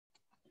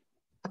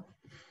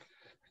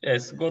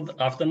Yes, good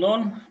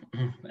afternoon,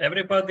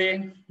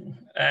 everybody.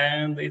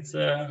 And it's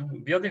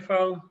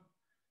beautiful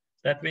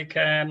that we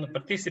can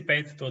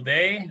participate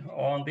today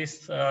on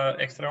this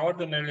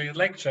extraordinary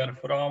lecture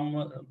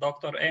from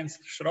Dr.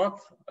 Ernst Schrott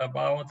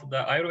about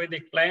the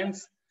Ayurvedic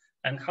plants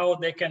and how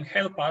they can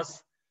help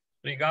us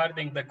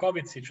regarding the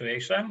COVID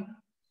situation.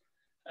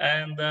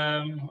 And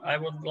I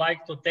would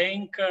like to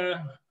thank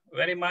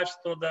very much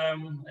to the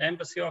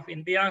Embassy of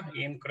India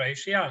in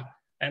Croatia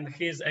and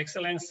His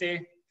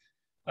Excellency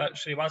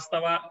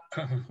Srivastava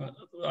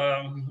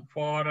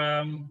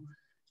for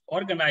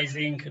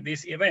organizing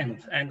this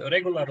event. And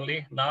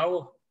regularly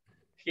now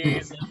he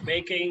is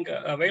making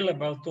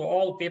available to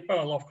all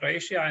people of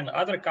Croatia and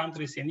other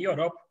countries in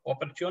Europe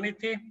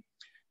opportunity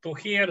to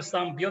hear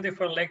some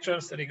beautiful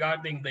lectures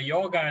regarding the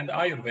yoga and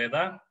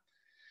Ayurveda.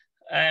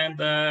 And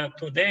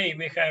today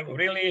we have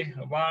really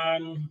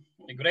one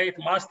great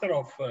master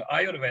of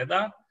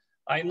Ayurveda.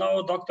 I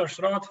know Dr.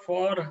 Schrott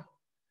for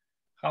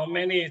how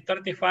many,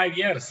 35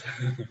 years?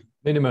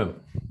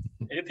 Minimum.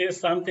 It is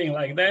something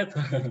like that.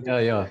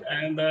 Yeah.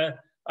 And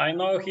I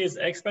know his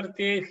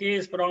expertise. He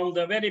is from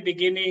the very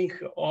beginning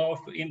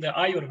in the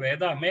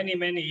Ayurveda,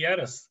 many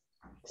years.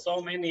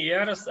 So many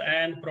years,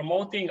 and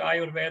promoting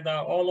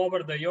Ayurveda all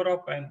over the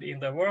Europe and in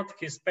the world.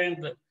 He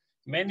spent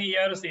many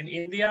years in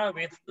India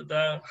with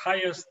the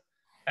highest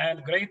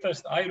and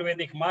greatest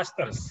Ayurvedic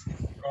masters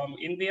from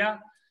India,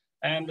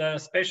 and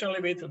especially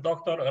with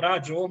Dr.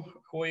 Raju,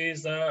 who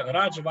is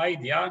Raj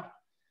Vaidya.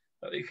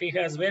 He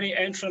has very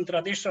ancient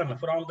tradition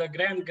from the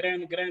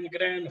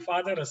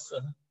grandfathers.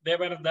 They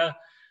were the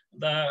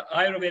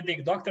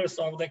Ayurvedic doctors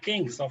of the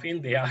kings of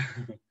India.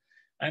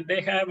 And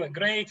they have a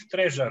great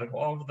treasure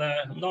of the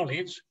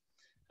knowledge.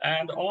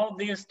 And all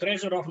this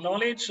treasure of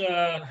knowledge,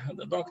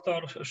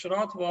 Dr.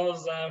 Schrott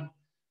was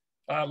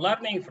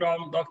learning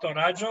from Dr.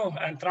 Raju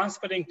and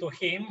transferring to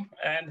him.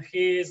 And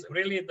he is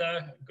really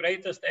the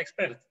greatest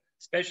expert,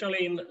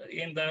 especially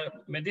in the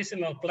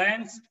medicinal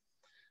plants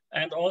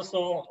and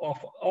also of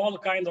all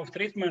kinds of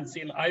treatments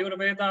in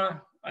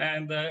Ayurveda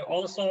and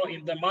also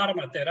in the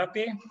Marma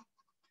therapy.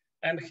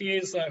 And he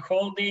is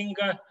holding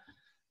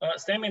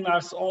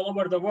seminars all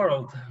over the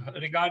world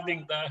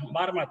regarding the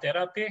Marma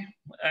therapy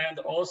and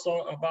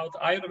also about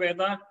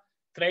Ayurveda,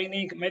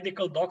 training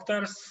medical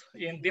doctors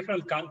in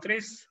different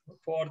countries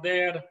for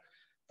their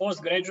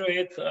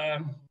postgraduate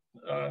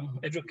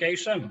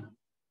education.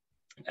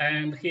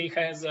 And he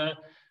has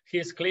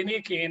his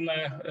clinic in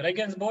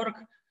Regensburg,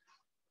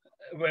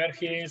 where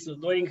he is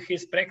doing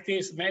his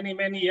practice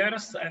many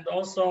years. And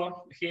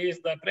also he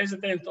is the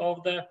president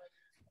of the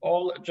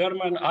All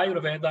German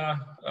Ayurveda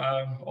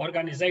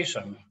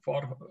organization,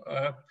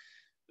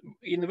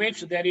 in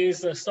which there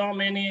is so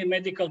many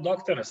medical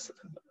doctors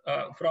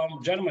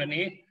from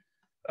Germany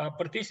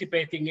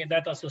participating in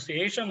that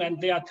association, and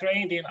they are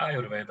trained in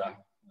Ayurveda.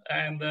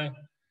 And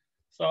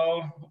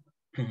so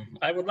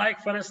I would like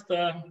first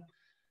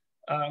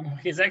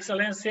His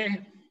Excellency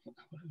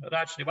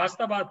Raj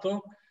Srivastava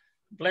to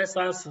bless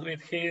us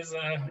with his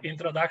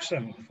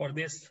introduction for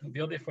this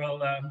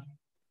beautiful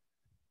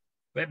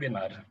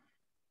webinar.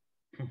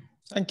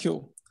 Thank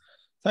you.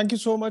 Thank you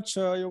so much,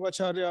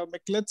 Yogacharya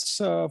Miklitz,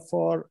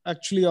 for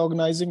actually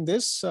organizing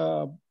this.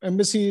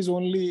 Embassy is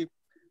only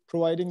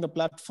providing the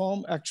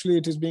platform. Actually,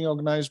 it is being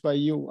organized by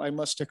you, I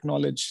must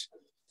acknowledge.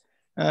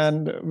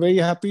 And very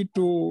happy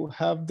to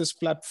have this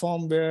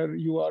platform where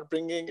you are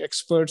bringing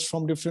experts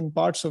from different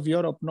parts of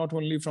Europe, not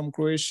only from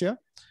Croatia.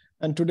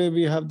 And today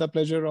we have the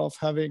pleasure of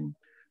having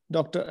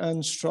Dr.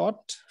 Ernst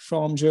Schrott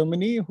from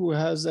Germany, who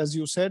has, as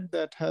you said,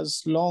 that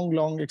has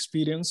long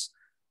experience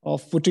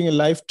of putting a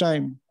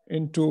lifetime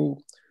into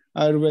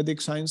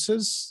Ayurvedic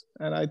sciences.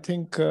 And I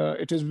think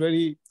it is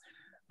very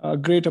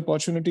great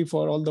opportunity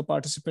for all the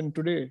participants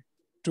today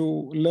to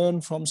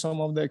learn from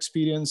some of the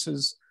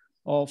experiences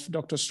of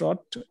Dr.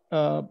 Schrott,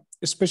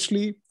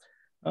 especially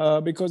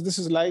because this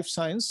is life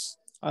science.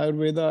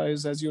 Ayurveda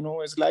is, as you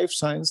know, is life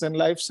science, and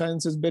life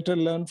science is better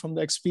learned from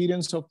the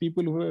experience of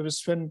people who have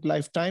spent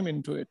lifetime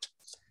into it.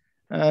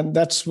 And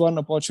that's one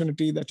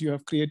opportunity that you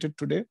have created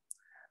today.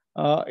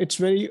 It's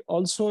very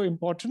also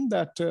important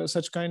that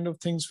such kind of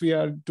things we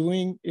are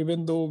doing,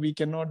 even though we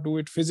cannot do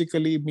it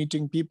physically,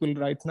 meeting people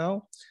right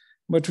now,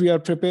 but we are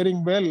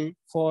preparing well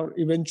for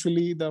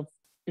eventually the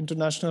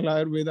International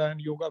Ayurveda and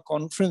Yoga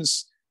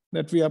Conference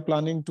that we are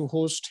planning to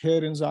host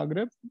here in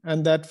Zagreb,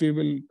 and that we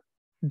will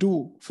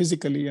do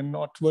physically and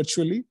not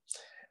virtually.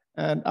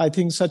 And I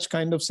think such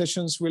kind of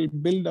sessions will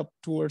build up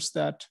towards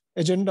that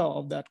agenda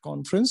of that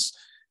conference,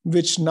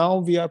 which now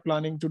we are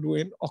planning to do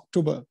in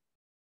October.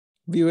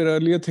 We were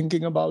earlier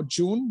thinking about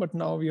June, but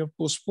now we have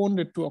postponed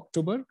it to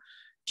October,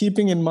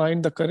 keeping in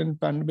mind the current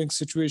pandemic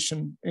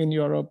situation in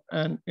Europe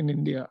and in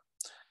India.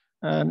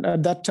 And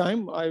at that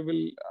time,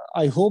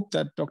 I hope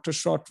that Dr.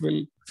 Schrott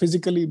will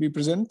physically be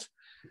present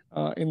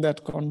in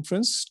that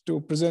conference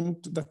to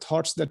present the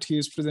thoughts that he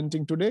is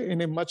presenting today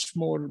in a much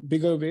more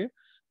bigger way,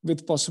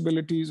 with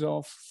possibilities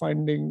of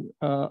finding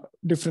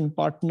different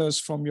partners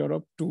from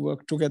Europe to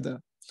work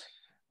together.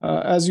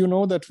 As you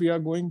know, that we are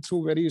going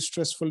through very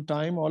stressful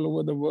time all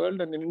over the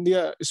world, and in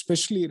India,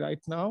 especially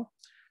right now,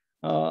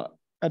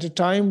 at a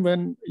time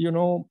when,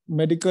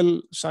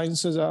 medical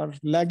sciences are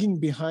lagging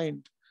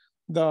behind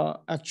the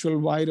actual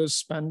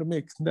virus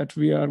pandemic that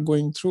we are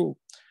going through.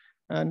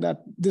 And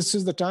that this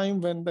is the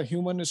time when the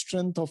human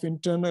strength of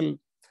internal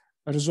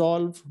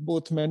resolve,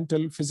 both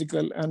mental,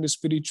 physical, and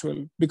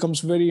spiritual,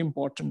 becomes very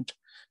important.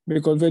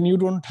 Because when you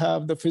don't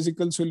have the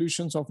physical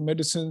solutions of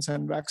medicines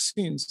and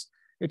vaccines,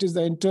 it is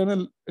the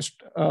internal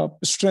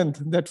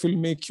strength that will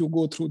make you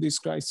go through this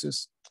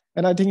crisis.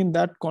 And I think in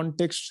that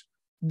context,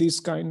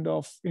 these kind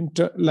of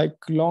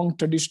long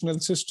traditional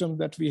systems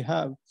that we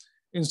have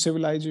in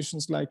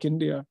civilizations like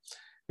India,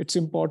 it's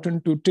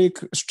important to take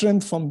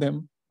strength from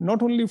them,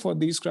 not only for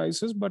these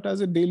crises, but as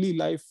a daily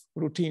life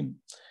routine.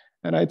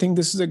 And I think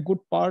this is a good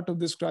part of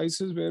this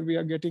crisis where we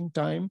are getting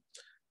time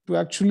to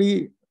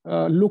actually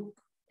look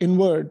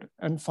inward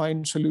and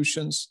find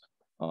solutions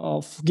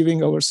of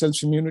giving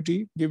ourselves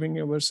immunity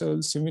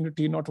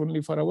not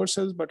only for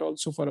ourselves, but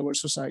also for our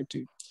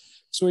society.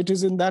 So it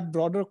is in that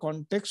broader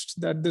context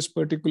that this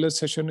particular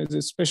session is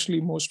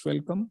especially most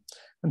welcome.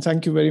 And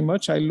thank you very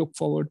much. I look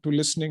forward to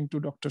listening to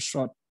Dr.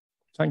 Schrott.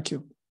 Thank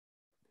you.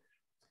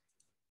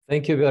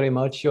 Thank you very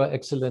much, Your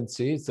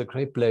Excellency. It's a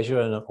great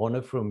pleasure and an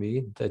honor for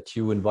me that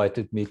you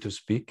invited me to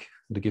speak,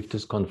 to give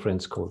this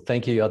conference call.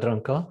 Thank you,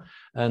 Jadranka,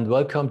 and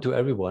welcome to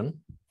everyone.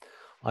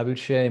 I will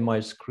share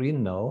my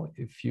screen now.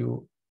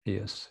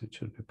 Yes, it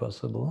should be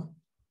possible.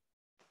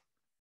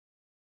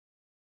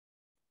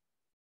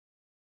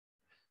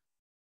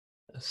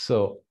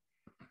 So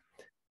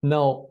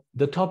now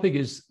the topic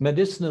is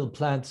medicinal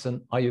plants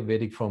and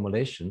Ayurvedic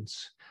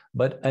formulations,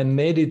 but I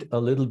made it a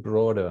little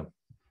broader.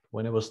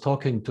 When I was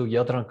talking to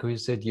Jadranka, he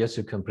said, yes,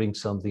 you can bring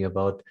something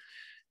about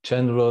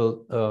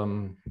general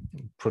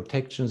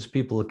protections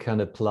people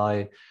can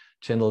apply,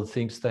 general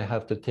things they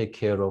have to take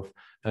care of,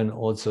 and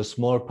also a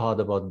small part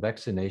about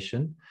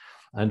vaccination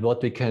and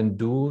what we can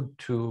do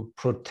to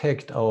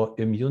protect our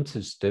immune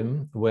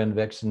system when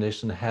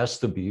vaccination has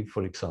to be,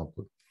 for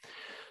example.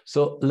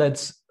 So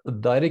let's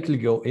directly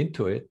go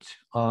into it.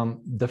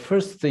 The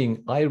first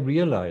thing I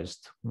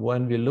realized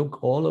when we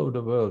look all over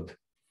the world,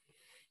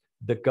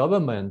 the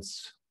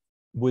governments,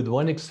 with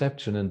one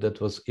exception, and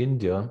that was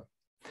India,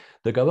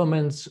 the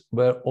governments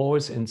were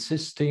always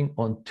insisting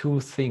on two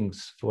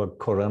things for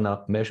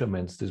corona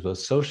measurements. This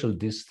was social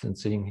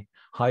distancing,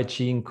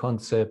 hygiene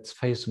concepts,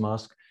 face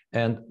mask,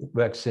 and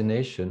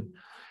vaccination.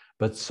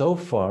 But so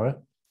far,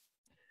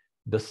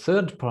 the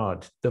third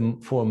part,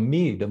 for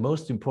me, the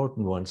most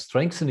important one,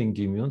 strengthening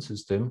the immune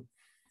system,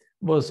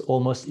 was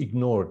almost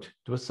ignored.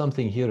 There was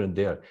something here and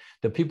there.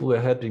 The people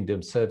were helping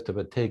themselves. They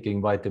were taking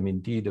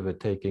vitamin D, they were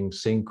taking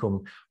zinc,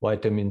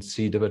 vitamin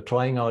C. They were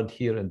trying out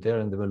here and there,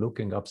 and they were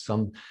looking up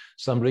some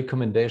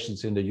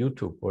recommendations in the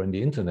YouTube or in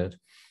the internet.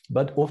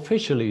 But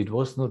officially, it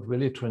was not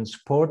really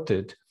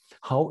transported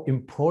how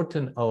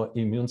important our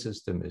immune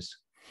system is.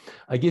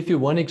 I give you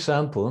one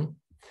example.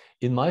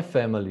 In my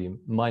family,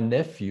 my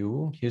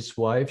nephew, his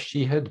wife,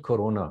 she had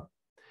corona.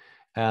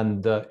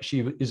 And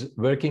she is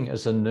working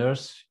as a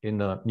nurse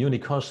in a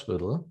Munich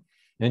hospital.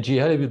 And she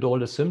had it with all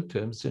the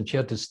symptoms, and she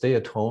had to stay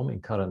at home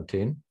in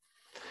quarantine.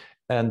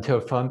 And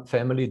her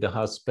family, the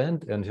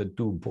husband and her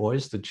two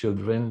boys, the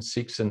children,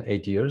 6 and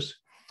 8 years,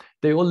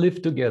 they all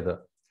lived together.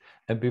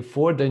 And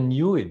before they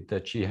knew it,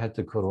 that she had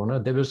the corona,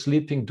 they were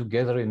sleeping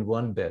together in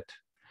one bed.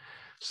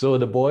 So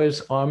the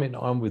boys arm in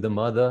arm with the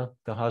mother,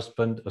 the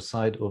husband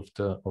aside of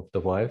the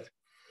wife.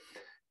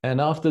 And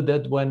after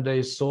that, when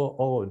they saw,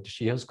 oh,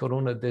 she has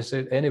corona, they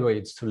said, anyway,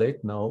 it's too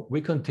late now.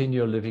 We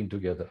continue living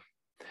together.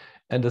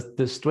 And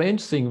the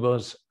strange thing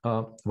was,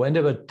 when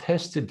they were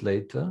tested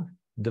later,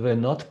 they were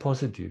not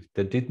positive.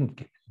 They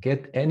didn't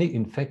get any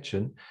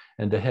infection,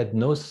 and they had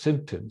no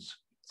symptoms.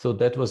 So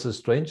that was a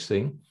strange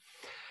thing.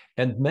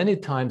 And many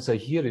times I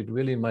hear it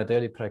really in my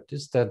daily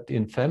practice that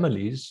in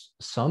families,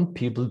 some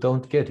people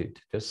don't get it.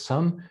 There's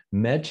some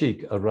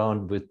magic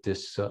around with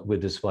this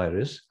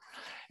virus.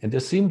 And there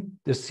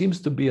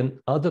seems to be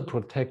another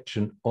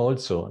protection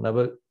also. And I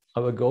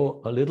will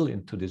go a little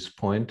into this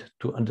point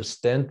to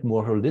understand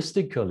more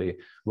holistically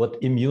what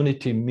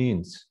immunity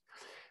means.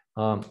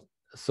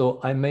 So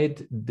I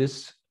made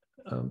this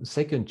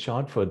second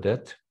chart for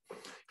that.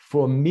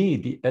 For me,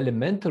 the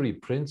elementary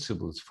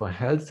principles for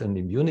health and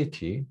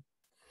immunity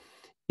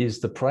is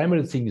the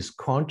primary thing is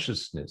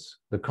consciousness,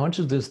 the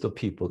consciousness of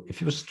people. If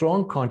you have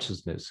strong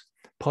consciousness,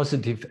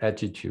 positive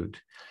attitude,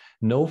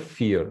 no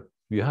fear,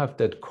 you have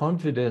that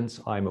confidence,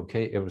 I'm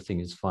okay,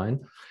 everything is fine.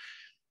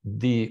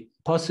 The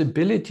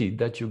possibility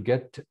that you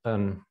get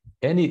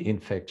any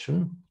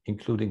infection,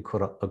 including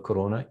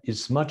corona,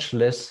 is much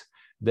less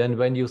than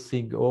when you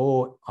think,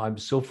 oh, I'm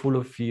so full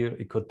of fear,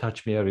 it could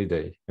touch me every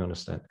day, you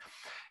understand?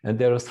 And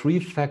there are three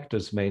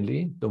factors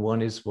mainly. The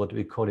one is what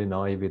we call in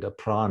Ayurveda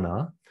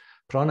prana.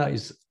 Prana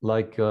is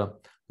like a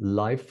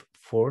life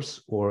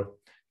force or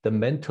the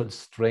mental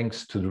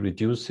strength, to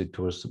reduce it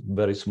to a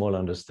very small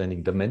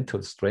understanding, the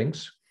mental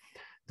strength,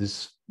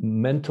 this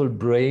mental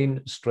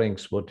brain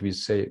strength, what we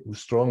say,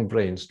 strong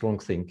brain, strong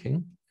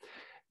thinking.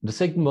 The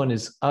second one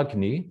is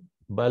Agni,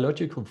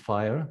 biological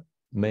fire,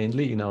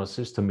 mainly in our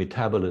system,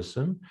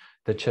 metabolism,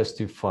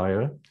 digestive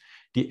fire,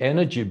 the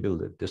energy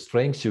builder, the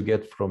strength you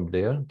get from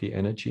there, the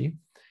energy.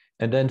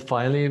 And then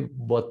finally,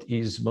 what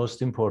is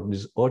most important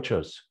is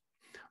Ojas.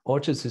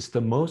 Ojas is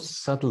the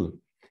most subtle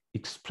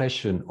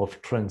expression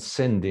of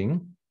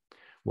transcending,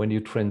 when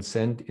you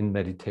transcend in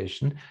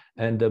meditation,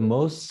 and the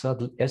most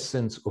subtle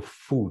essence of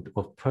food,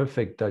 of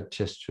perfect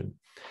digestion.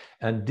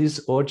 And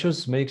this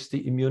Ojas makes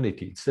the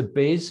immunity. It's the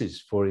basis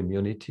for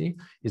immunity.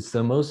 It's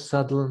the most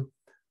subtle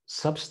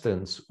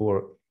substance,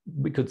 or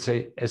we could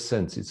say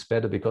essence. It's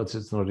better because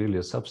it's not really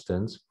a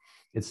substance.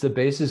 It's the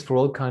basis for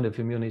all kind of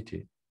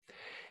immunity.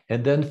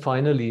 And then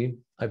finally,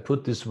 I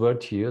put this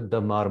word here, the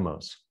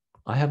marmas.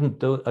 I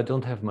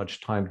don't have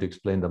much time to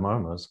explain the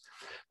marmas,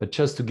 but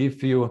just to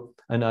give you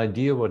an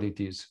idea what it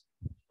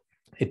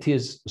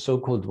is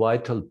so-called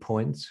vital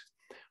points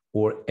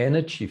or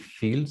energy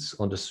fields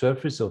on the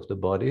surface of the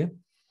body,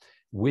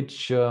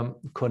 which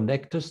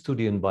connect us to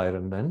the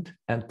environment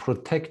and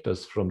protect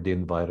us from the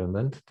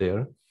environment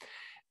there.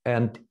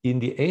 And in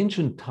the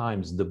ancient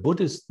times, the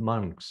Buddhist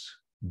monks,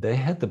 they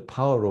had the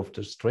power of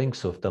the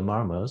strength of the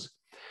marmas,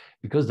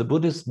 because the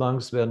Buddhist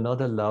monks were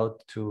not allowed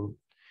to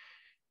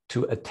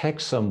attack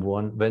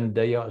someone when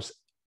they are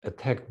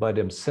attacked by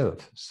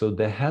themselves. So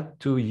they had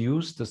to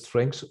use the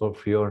strength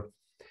of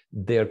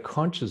their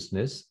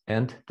consciousness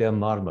and their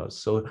marmas.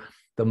 So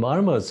the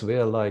marmas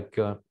were like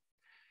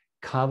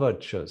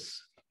kavachas,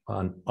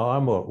 an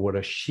armor or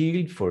a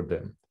shield for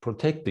them,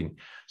 protecting.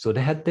 So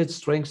they had that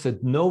strength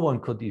that no one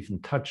could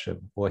even touch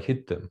them or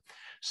hit them.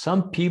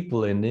 Some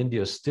people in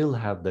India still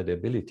have that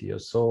ability. I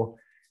saw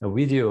a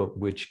video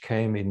which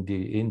came in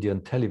the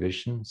Indian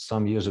television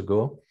some years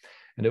ago.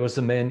 And there was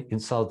a man in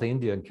South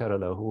India, in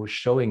Kerala, who was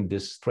showing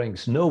this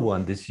strength. No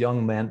one, this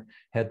young man,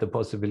 had the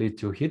possibility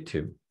to hit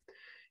him.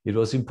 It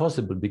was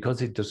impossible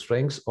because it's the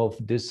strength of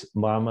this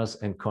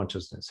marmas and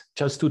consciousness.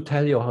 Just to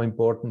tell you how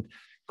important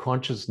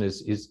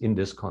consciousness is in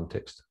this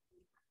context.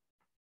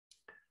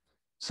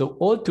 So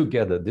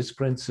altogether, these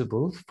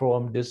principles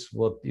form this,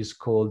 what is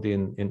called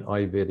in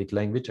Ayurvedic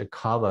language, a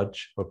kavach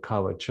or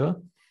kavacha.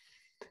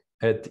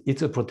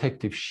 It's a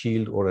protective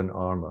shield or an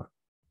armor.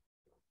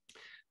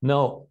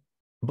 Now,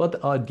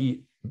 what are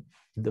the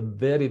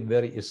very,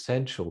 very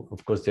essential,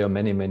 of course, there are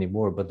many, many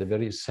more, but the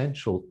very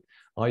essential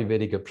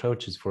Ayurvedic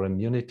approaches for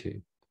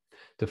immunity?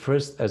 The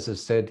first, as I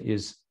said,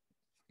 is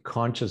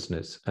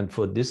consciousness. And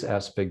for this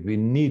aspect, we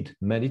need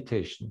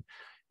meditation.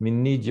 We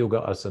need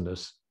yoga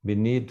asanas. We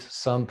need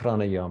some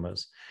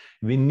pranayamas.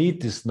 We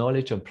need this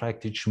knowledge and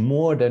practice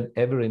more than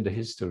ever in the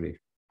history.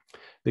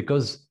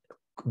 Because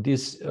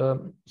this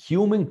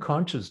human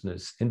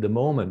consciousness in the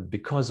moment,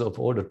 because of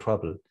all the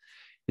trouble,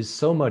 is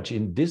so much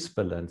in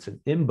disbalance and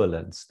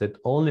imbalance that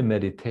only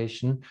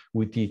meditation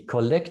with the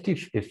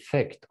collective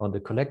effect on the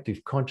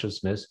collective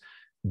consciousness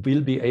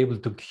will be able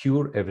to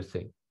cure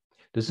everything.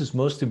 This is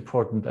most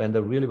important, and I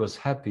really was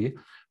happy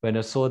when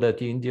I saw that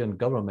the Indian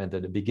government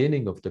at the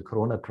beginning of the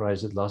Corona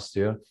crisis last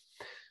year,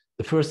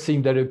 the first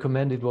thing they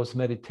recommended was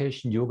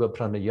meditation, yoga,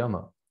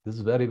 pranayama. This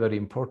is very, very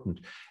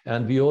important.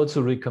 And we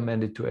also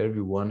recommend it to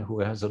everyone who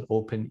has an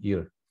open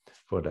ear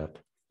for that.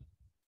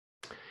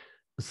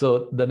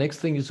 So the next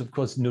thing is, of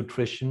course,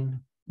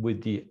 nutrition,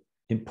 with the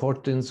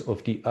importance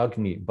of the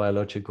Agni,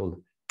 biological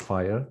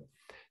fire.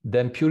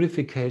 Then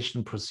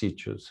purification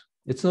procedures.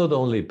 It's not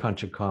only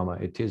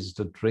panchakarma, it is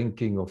the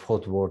drinking of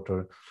hot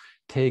water,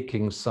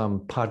 taking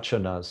some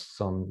pachanas,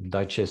 some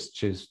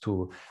digestives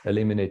to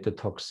eliminate the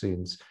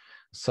toxins,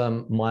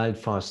 some mild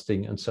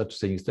fasting and such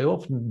things. They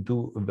often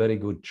do a very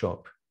good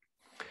job.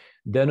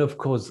 Then, of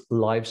course,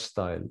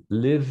 lifestyle,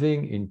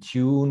 living in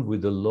tune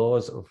with the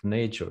laws of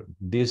nature.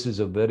 This is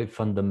a very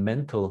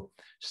fundamental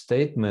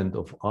statement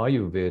of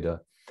Ayurveda.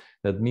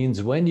 That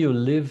means when you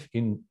live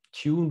in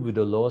tune with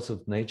the laws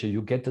of nature,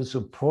 you get the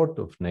support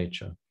of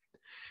nature.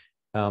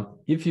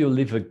 If you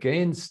live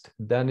against,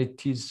 then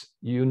it is,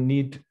 you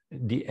need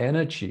the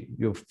energy,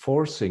 you're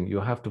forcing,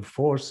 you have to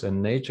force,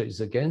 and nature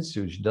is against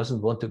you. She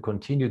doesn't want to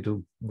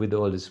continue with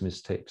all these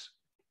mistakes.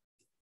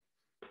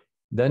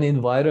 Then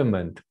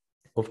environment.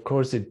 Of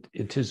course,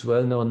 it is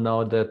well known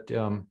now that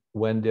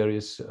when there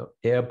is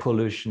air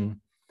pollution,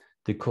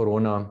 the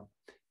corona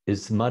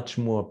is much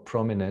more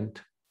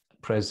prominent,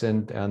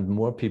 present, and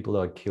more people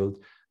are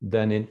killed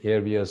than in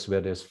areas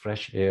where there's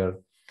fresh air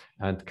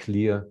and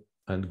clear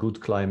and good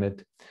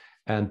climate.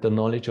 And the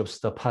knowledge of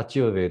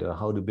Ayurveda,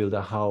 how to build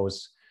a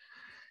house.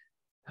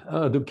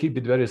 To keep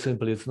it very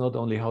simple, it's not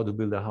only how to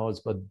build a house,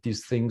 but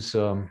these things,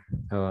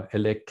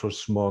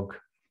 electrosmog,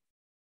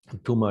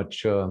 too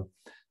much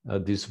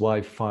these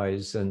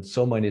Wi-Fis and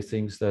so many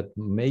things that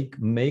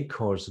may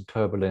cause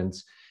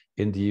turbulence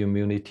in the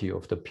immunity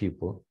of the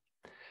people.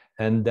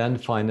 And then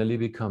finally,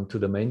 we come to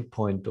the main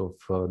point of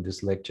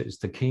this lecture, is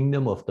the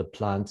kingdom of the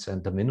plants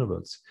and the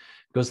minerals.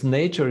 Because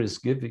nature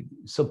is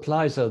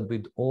supplies us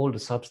with all the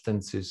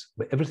substances,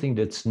 everything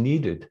that's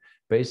needed,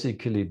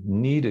 basically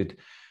needed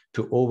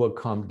to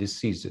overcome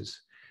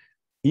diseases.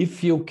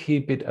 If you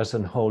keep it as a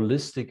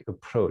holistic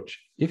approach,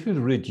 if you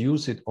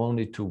reduce it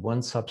only to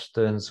one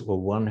substance or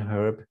one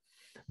herb,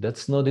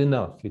 that's not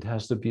enough. It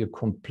has to be a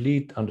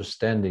complete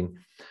understanding,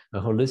 a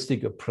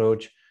holistic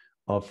approach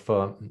of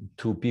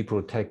to be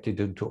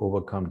protected and to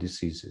overcome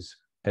diseases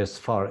as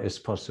far as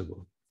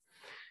possible.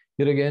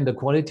 Here again, the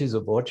qualities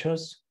of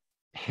orchas: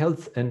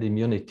 health and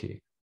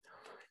immunity,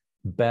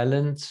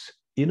 balance,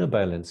 inner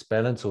balance,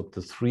 balance of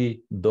the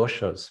three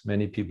doshas.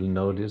 Many people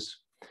know this.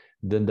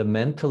 Then the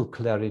mental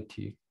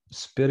clarity,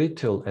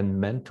 spiritual and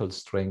mental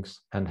strength,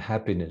 and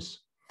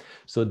happiness.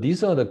 So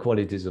these are the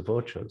qualities of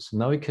orchas.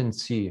 Now we can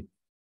see,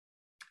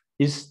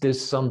 is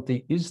this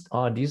something,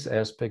 are these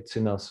aspects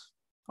in us?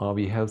 Are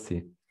we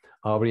healthy?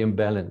 Are we in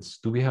balance?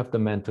 Do we have the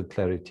mental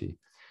clarity?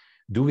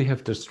 Do we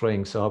have the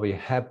strengths? Are we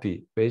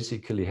happy,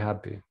 basically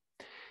happy?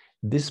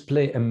 This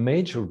play a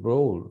major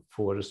role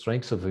for the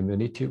strength of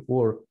immunity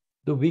or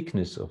the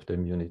weakness of the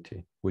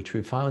immunity, which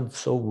we found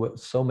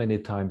so many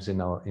times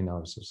in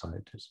our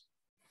societies.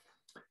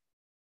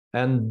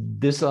 And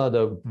these are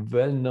the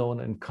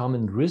well-known and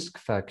common risk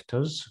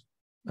factors,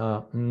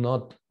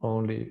 not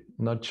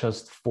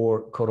just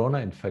for corona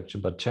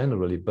infection, but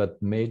generally,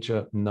 but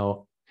major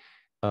now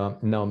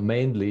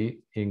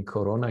mainly in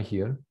corona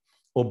here,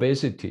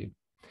 obesity.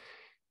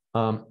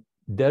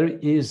 There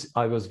is,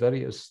 I was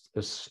very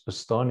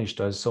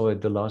astonished, I saw it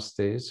the last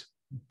days,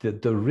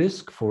 that the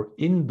risk for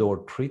indoor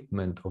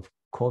treatment of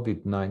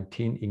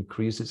COVID-19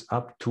 increases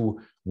up to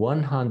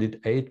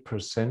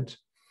 108%.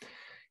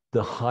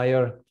 The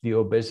higher the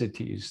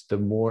obesity is, the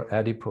more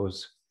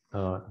adipose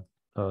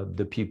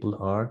the people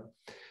are.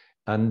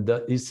 And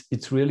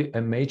it's really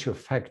a major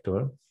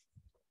factor.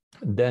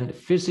 Then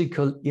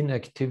physical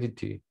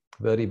inactivity,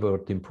 very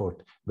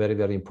important,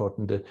 very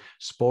important. The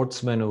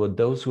sportsmen or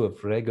those who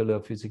have regular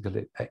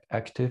physically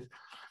active,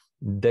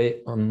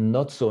 they are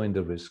not so in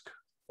the risk.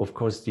 Of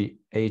course, the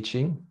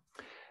aging,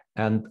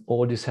 and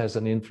all this has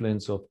an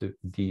influence of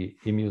the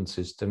immune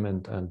system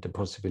and the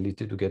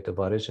possibility to get a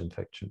virus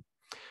infection.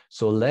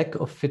 So lack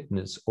of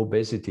fitness,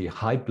 obesity,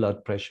 high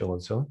blood pressure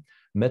also,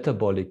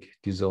 metabolic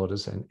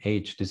disorders and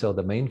age, these are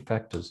the main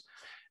factors.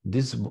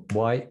 This is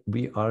why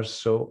we are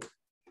so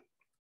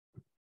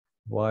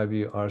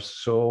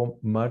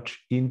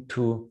much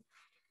into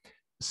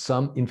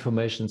some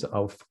informations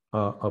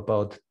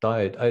about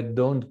diet. I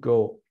don't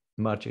go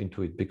much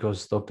into it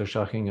because Dr.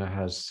 Schachinger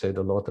has said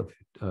a lot of it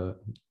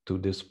to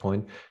this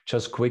point.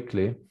 Just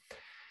quickly,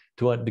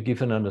 to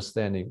give an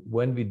understanding,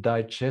 when we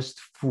digest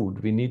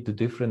food, we need the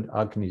different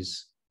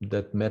agnis,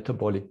 that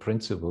metabolic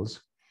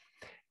principles.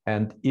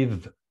 And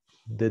if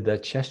the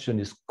digestion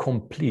is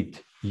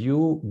complete,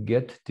 you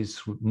get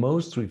this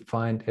most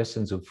refined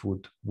essence of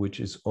food, which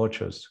is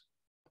orchas.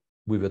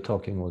 We were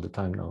talking all the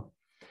time now.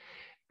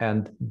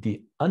 And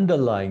the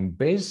underlying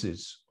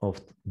basis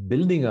of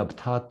building up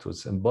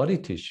dhatus and body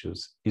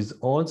tissues is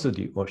also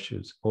the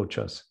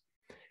orchas.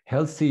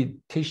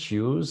 Healthy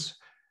tissues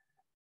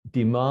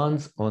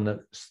demands on a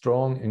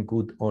strong and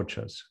good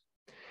orchas.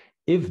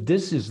 If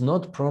this is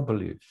not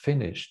properly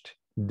finished,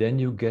 then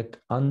you get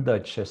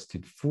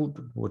undigested food,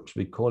 which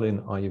we call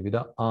in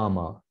Ayurveda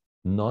ama,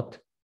 not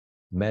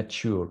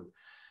mature,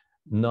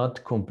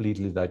 not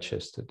completely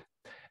digested.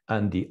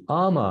 And the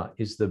ama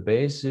is the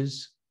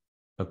basis,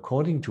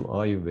 according to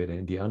Ayurveda,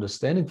 and the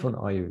understanding from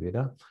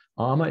Ayurveda,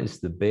 ama is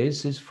the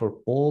basis for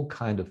all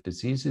kinds of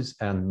diseases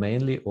and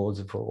mainly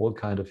also for all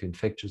kinds of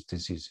infectious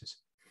diseases.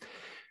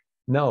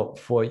 Now,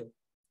 for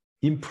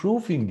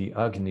improving the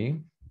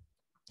agni,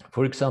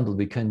 for example,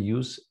 we can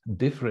use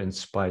different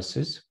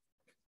spices.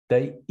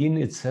 They in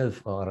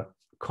itself are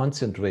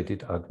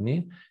concentrated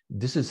agni.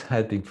 This is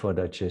helping for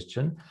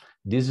digestion.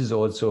 This is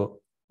also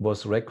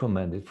was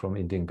recommended from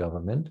Indian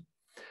government.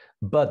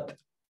 But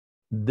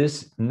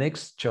this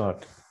next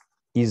chart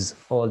is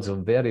also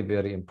very,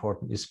 very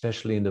important,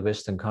 especially in the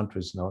Western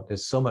countries now.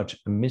 There's so much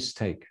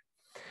mistake.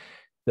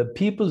 The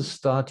people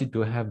started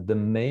to have the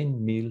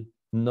main meal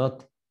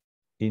not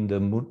in the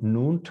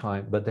noon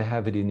time, but they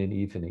have it in the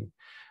evening.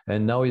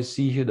 And now you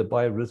see here the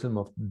biorhythm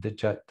of the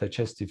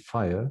digestive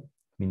fire,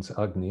 means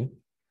agni.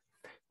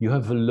 You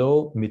have a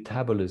low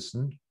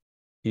metabolism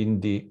in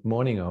the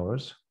morning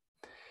hours.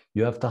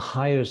 You have the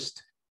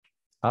highest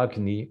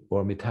agni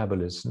or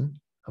metabolism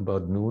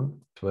about noon,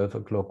 12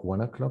 o'clock,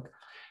 1 o'clock.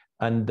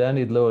 And then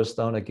it lowers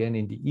down again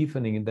in the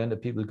evening, and then the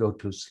people go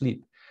to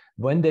sleep.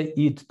 When they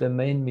eat the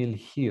main meal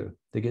here,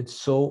 they get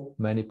so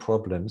many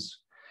problems.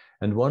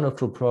 And one of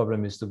the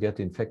problems is to get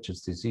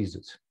infectious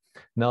diseases.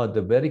 Now,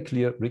 the very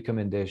clear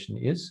recommendation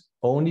is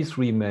only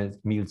 3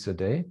 meals a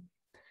day,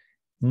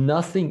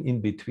 nothing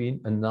in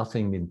between, and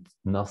nothing means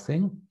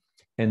nothing.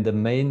 And the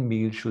main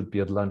meal should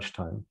be at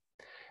lunchtime.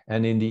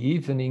 And in the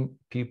evening,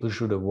 people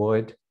should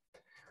avoid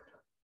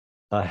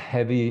a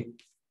heavy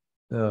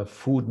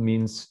food,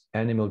 means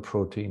animal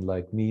protein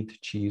like meat,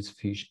 cheese,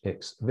 fish,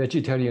 eggs,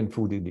 vegetarian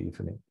food in the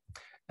evening.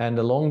 And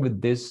along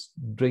with this,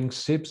 drink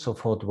sips of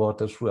hot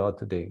water throughout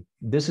the day.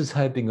 This is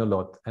helping a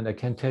lot. And I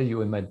can tell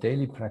you in my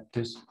daily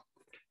practice,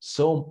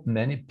 so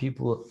many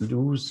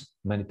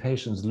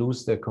patients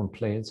lose their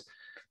complaints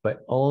by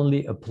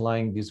only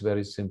applying these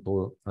very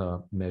simple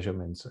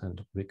measurements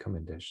and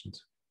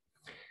recommendations.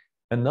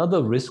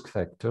 Another risk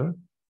factor,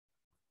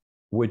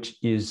 which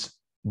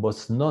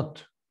was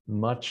not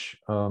much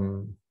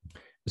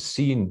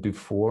seen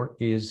before,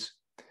 is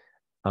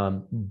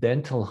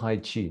dental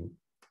hygiene.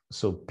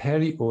 So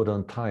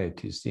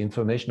periodontitis, the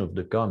inflammation of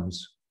the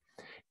gums,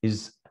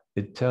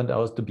 it turned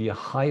out to be a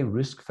high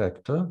risk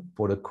factor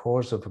for the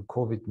course of a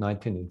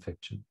COVID-19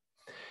 infection.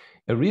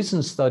 A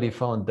recent study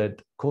found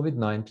that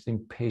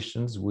COVID-19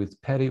 patients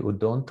with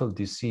periodontal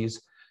disease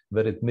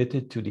were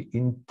admitted to the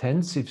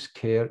intensive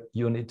care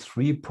unit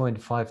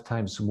 3.5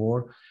 times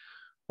more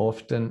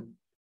often,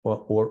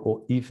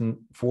 or even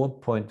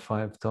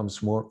 4.5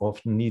 times more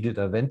often needed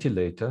a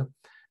ventilator,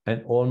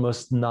 and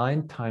almost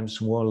 9 times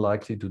more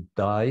likely to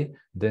die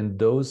than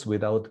those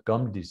without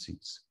gum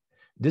disease.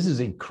 This is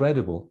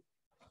incredible.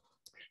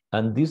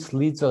 And this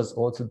leads us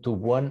also to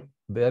one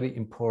very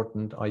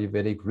important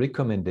Ayurvedic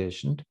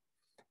recommendation,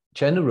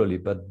 generally,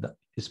 but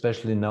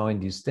especially now in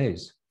these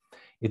days.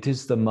 It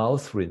is the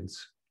mouth rinse.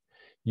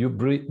 You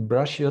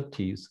brush your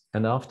teeth,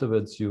 and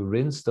afterwards you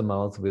rinse the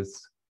mouth with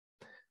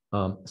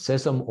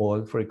sesame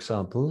oil, for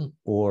example,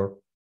 or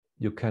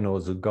you can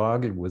also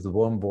gargle with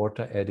warm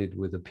water added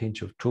with a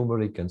pinch of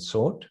turmeric and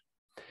salt.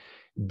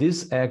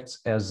 This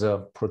acts as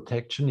a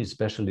protection,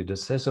 especially the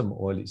sesame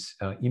oil is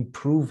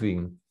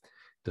improving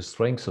the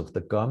strength of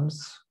the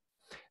gums.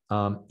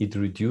 It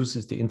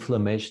reduces the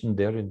inflammation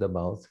there in the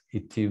mouth.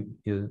 It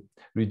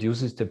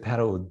reduces the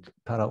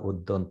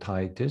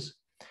periodontitis.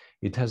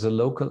 It has a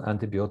local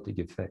antibiotic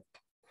effect.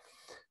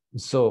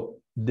 So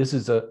this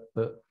is a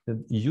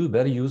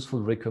very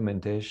useful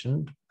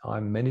recommendation.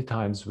 Many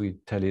times we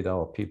tell it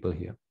our people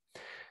here.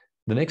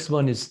 The next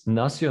one is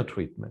nasio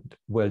treatment.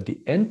 Well, the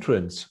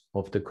entrance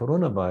of the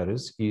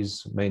coronavirus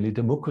is mainly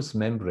the mucous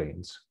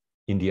membranes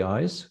in the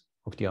eyes,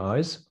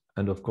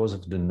 and of course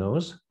of the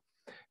nose,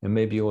 and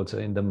maybe also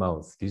in the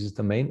mouth. This is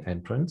the main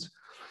entrance.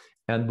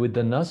 And with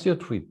the nasio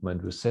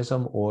treatment, with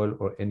sesame oil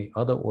or any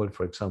other oil,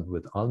 for example,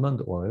 with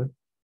almond oil,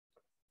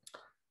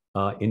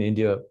 in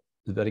India,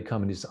 the very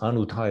common is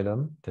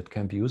anutailam that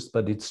can be used,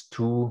 but it's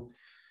too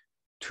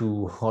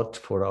hot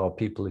for our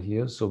people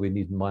here, so we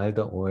need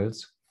milder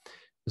oils.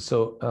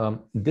 So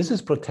this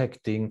is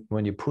protecting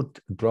when you put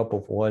a drop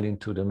of oil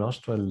into the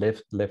nostril,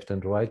 left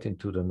and right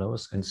into the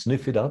nose, and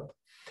sniff it up.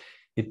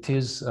 It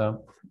is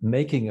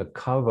making a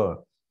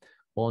cover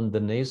on the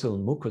nasal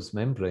mucous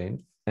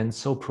membrane, and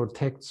so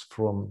protects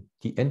from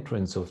the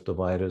entrance of the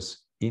virus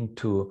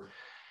into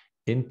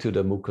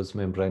the mucous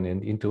membrane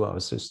and into our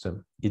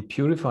system. It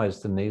purifies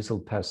the nasal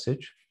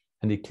passage,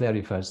 and it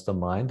clarifies the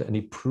mind, and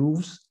it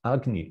improves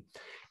Agni.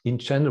 In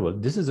general,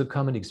 this is a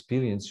common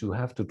experience you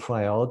have to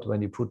try out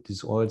when you put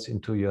these oils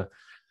into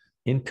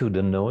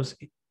the nose.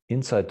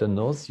 Inside the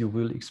nose, you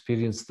will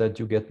experience that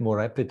you get more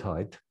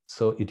appetite.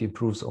 So it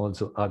improves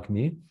also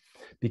Agni,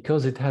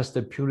 because it has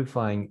the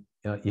purifying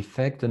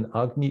effect, and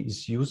Agni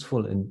is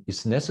useful and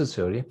is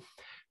necessary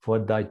for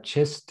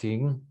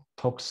digesting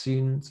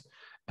toxins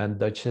and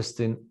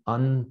digesting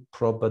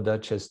improper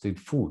digested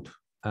food.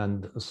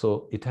 And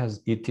so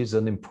it is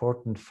an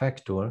important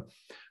factor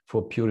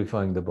for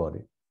purifying the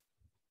body.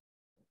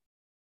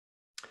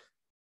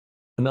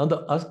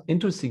 Another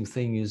interesting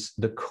thing is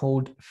the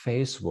cold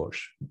face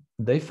wash.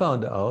 They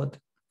found out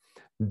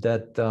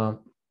that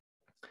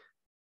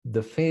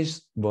the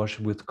face wash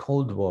with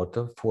cold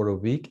water for a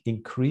week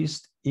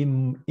increased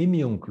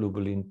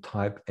immunoglobulin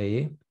type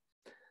A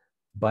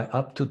by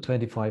up to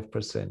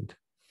 25%.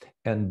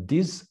 And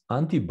these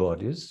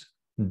antibodies,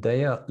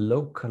 they are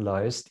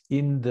localized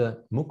in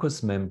the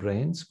mucous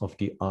membranes of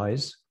the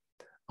eyes,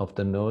 of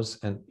the nose,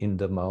 and in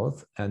the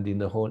mouth, and in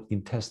the whole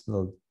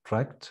intestinal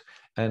tract,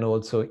 and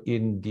also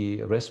in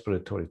the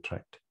respiratory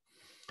tract.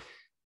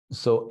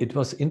 So it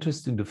was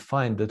interesting to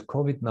find that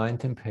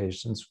COVID-19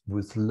 patients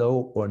with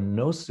low or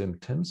no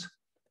symptoms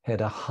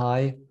had a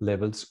high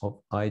levels of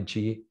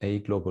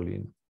IgA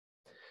globulin.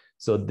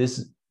 So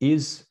this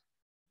is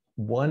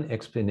one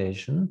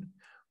explanation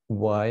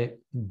why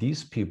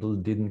these people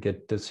didn't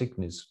get the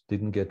sickness,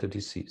 didn't get the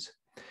disease.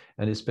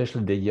 And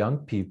especially the young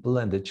people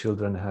and the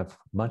children have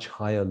much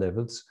higher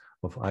levels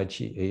of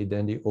IgA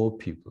than the old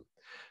people.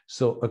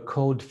 So a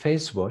cold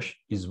face wash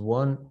is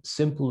one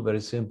simple, very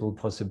simple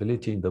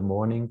possibility in the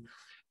morning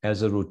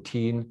as a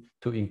routine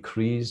to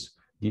increase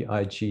the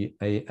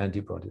IgA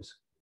antibodies.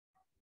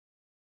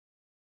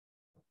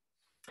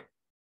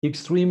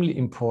 Extremely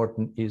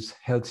important is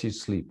healthy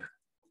sleep.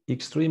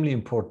 Extremely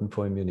important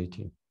for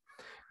immunity.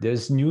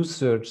 There's new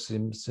research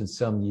since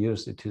some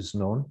years, it is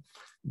known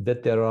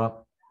that there are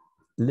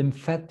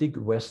lymphatic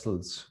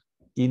vessels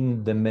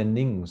in the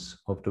meninges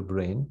of the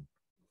brain.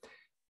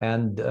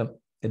 And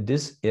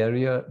this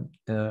area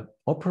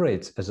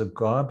operates as a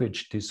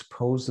garbage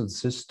disposal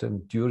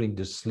system during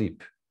the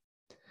sleep.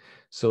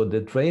 So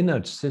the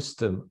drainage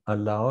system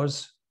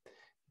allows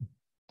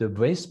the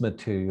waste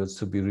materials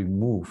to be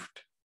removed.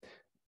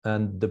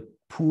 And the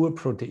poor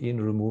protein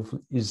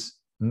removal is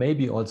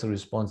maybe also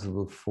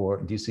responsible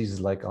for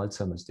diseases like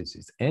Alzheimer's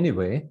disease.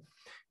 Anyway,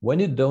 when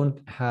you don't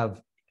have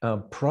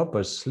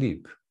proper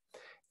sleep,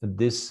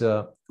 this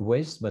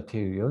waste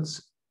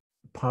materials,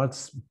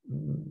 parts,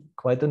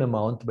 quite an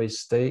amount, may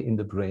stay in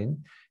the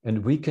brain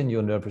and weaken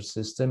your nervous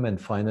system, and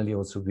finally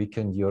also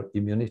weaken your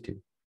immunity.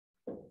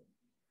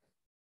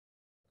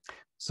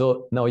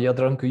 So now,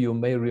 Yadranko, you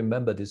may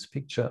remember this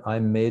picture. I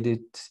made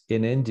it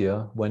in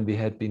India when we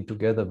had been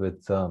together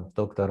with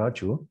Dr.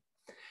 Raju.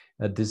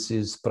 This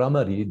is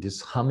Brahmari, this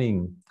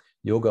humming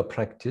yoga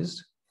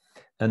practice.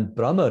 And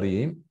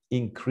Brahmari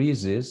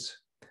increases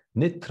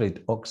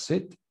nitric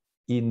oxide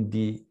in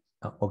the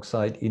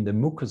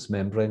mucous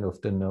membrane of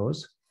the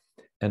nose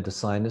and the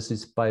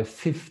sinuses by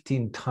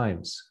 15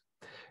 times.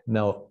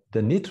 Now,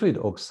 the nitric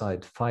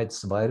oxide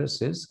fights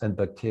viruses and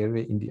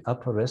bacteria in the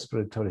upper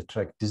respiratory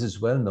tract. This is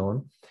well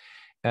known.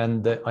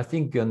 And I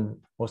think an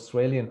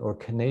Australian or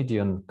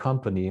Canadian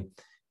company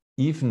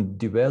even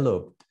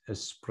developed a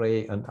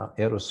spray, an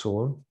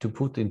aerosol to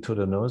put into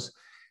the nose.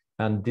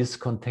 And this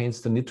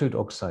contains the nitric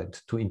oxide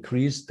to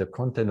increase the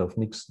content of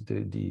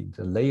the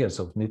layers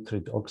of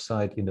nitric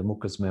oxide in the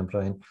mucous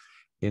membrane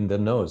in the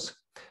nose.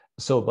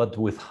 So, but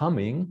with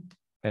humming,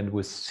 and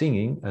with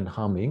singing and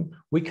humming,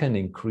 we can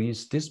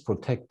increase this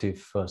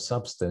protective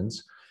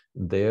substance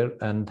there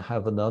and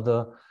have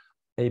another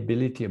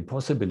ability and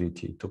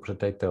possibility to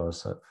protect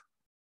ourselves.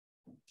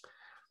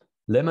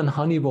 Lemon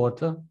honey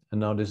water, and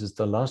now this is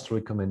the last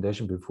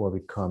recommendation before we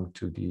come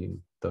to the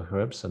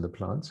herbs and the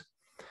plants.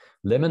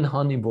 Lemon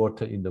honey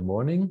water in the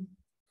morning,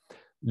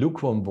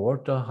 lukewarm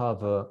water,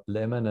 have a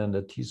lemon and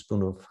a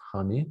teaspoon of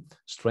honey,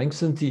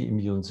 strengthens the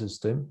immune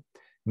system,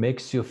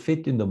 makes you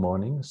fit in the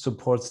morning,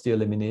 supports the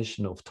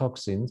elimination of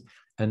toxins,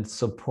 and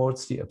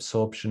supports the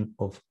absorption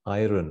of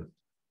iron.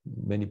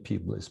 Many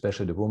people,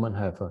 especially the women,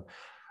 have an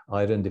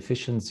iron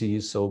deficiency.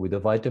 So with the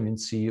vitamin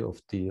C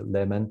of the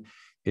lemon,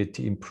 it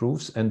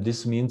improves. And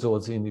this means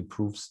also it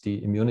improves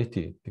the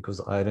immunity, because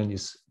iron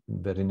is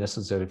very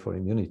necessary for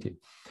immunity.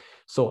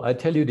 So I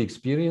tell you the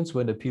experience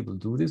when the people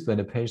do this, when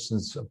the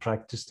patients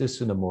practice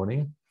this in the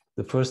morning.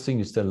 The first thing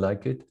is they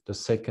like it. The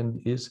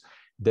second is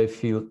they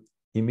feel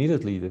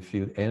immediately, they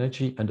feel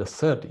energy. And the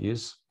third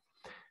is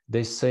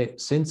they say,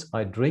 since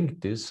I drink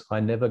this, I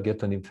never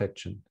get an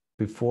infection.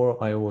 Before,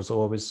 I was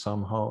always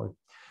somehow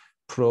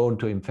prone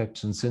to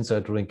infection. Since I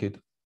drink it,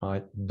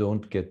 I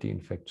don't get the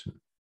infection.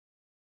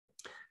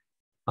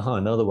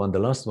 Another one, the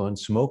last one,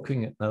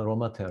 smoking and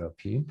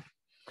aromatherapy.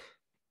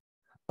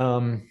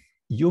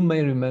 You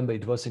may remember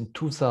it was in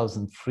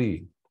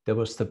 2003. There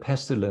was the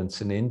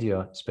pestilence in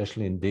India,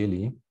 especially in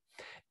Delhi.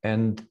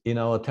 And in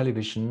our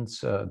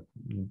television's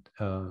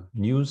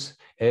news,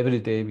 every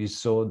day we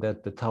saw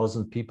that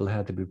 1,000 people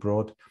had to be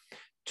brought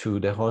to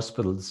the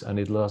hospitals, and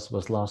it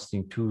was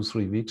lasting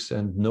 2-3 weeks,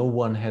 and no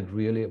one had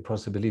really a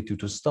possibility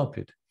to stop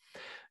it.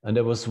 And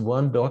there was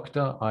one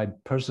doctor I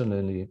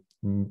personally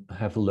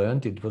have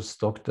learned. It was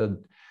Dr.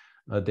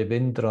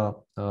 Devendra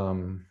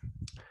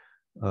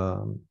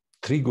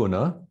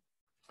Triguna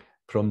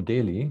from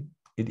Delhi.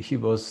 He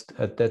was,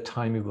 at that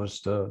time, he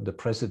was the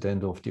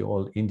president of the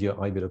All India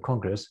Ayurveda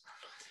Congress.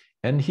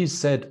 And he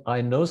said,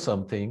 I know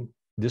something,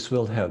 this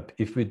will help.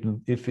 If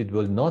it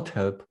will not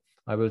help,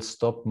 I will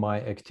stop my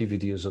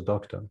activity as a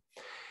doctor.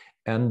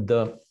 And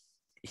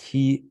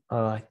he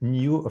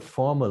knew a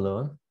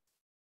formula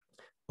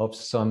of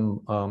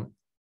some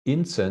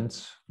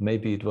incense,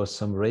 maybe it was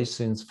some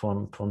raisins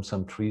from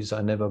some trees.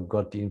 I never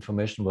got the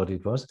information what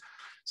it was.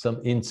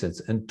 Some incense,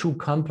 and two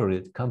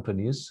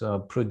companies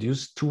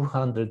produced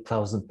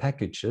 200,000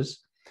 packages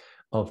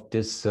of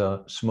this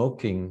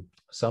smoking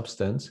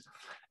substance,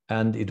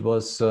 and it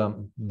was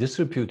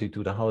distributed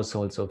to the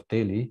households of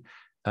Delhi,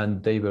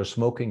 and they were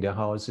smoking their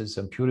houses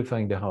and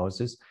purifying their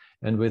houses,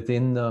 and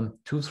within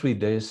 2-3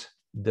 days,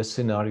 the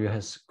scenario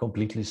has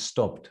completely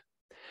stopped.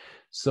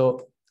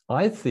 So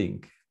I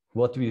think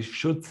what we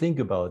should think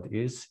about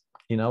is,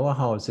 in our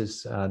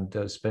houses, and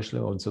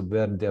especially also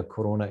where the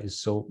corona is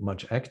so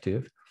much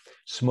active,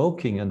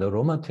 smoking and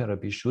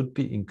aromatherapy should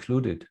be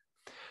included.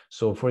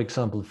 So, for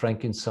example,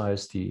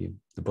 frankincense, the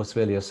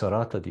Boswellia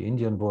serrata, the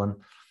Indian one,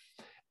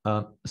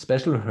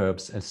 special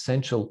herbs,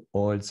 essential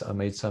oils, I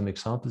made some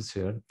examples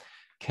here,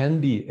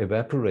 can be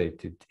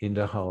evaporated in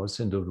the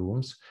house, in the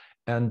rooms,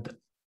 and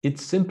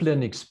it's simply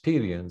an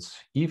experience.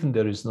 Even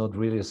there is not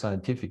really a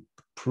scientific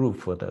proof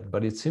for that,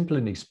 but it's simply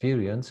an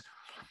experience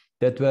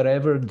that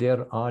wherever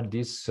there are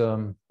these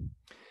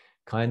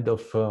kind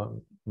of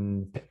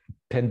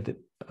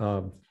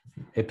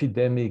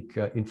epidemic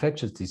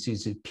infectious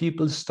diseases,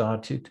 people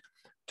started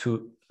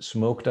to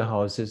smoke the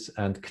houses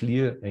and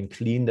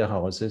clean the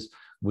houses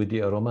with the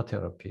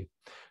aromatherapy.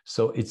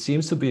 So it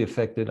seems to be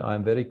affected.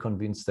 I'm very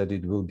convinced that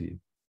it will be,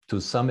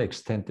 to some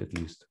extent at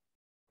least.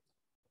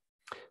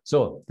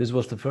 So this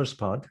was the first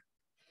part.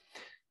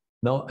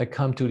 Now I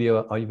come to the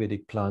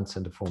Ayurvedic plants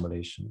and the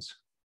formulations.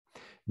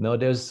 Now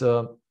there's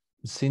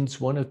since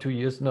 1 or 2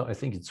 years now, I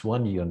think it's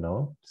 1 year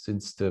now,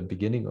 since the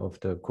beginning of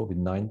the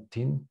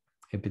COVID-19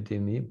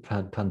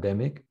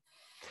 pandemic,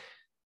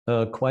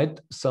 quite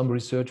some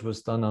research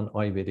was done on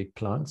Ayurvedic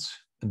plants.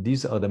 And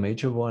these are the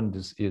major ones.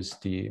 This is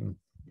the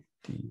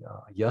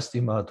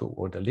Yastimatu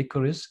or the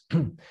licorice,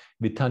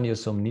 Vitania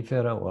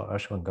somnifera or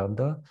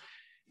ashwagandha,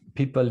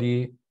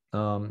 Pipali,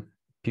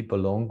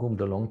 Pipalongum,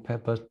 the long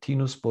pepper,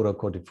 Tinospora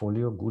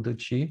cordifolio,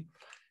 Gudachi,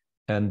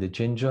 and the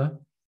ginger,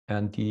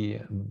 and the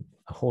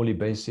holy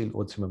basil,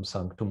 Ocimum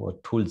sanctum, or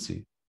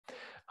Tulsi.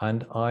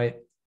 And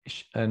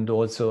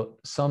also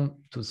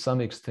to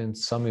some extent,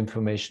 some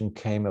information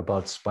came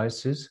about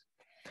spices.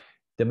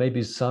 There may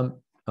be some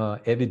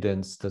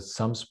evidence that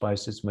some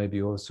spices may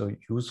be also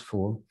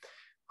useful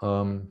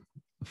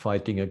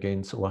fighting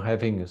against or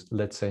having,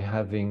 let's say,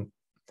 having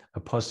a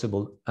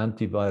possible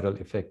antiviral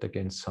effect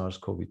against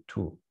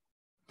SARS-CoV-2.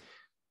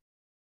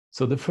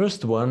 So the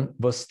first one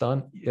was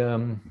done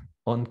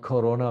on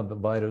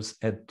coronavirus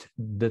at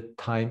the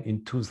time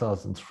in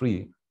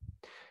 2003.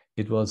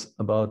 It was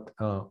about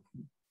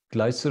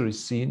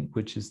glycyrrhizin,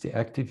 which is the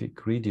active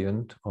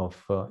ingredient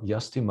of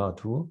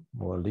Yastimatu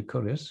or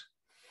licorice.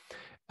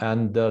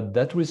 And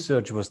that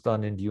research was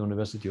done in the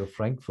University of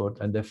Frankfurt,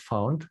 and they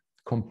found,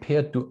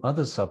 compared to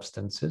other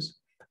substances,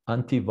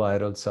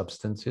 antiviral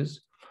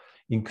substances,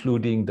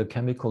 including the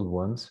chemical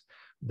ones,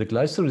 the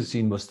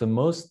glycyrrhizin was the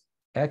most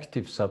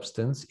active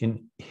substance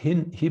in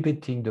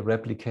inhibiting the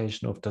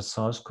replication of the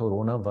SARS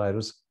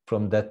coronavirus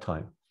from that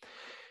time.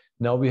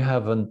 Now we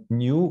have a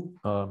new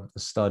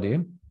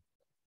study,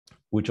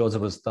 which also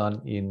was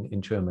done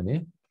in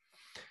Germany.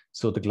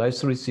 So the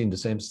glycyrrhizin, the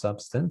same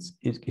substance,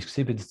 it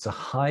exhibits a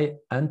high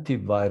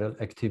antiviral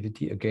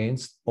activity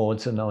against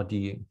also now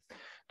the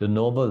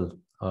novel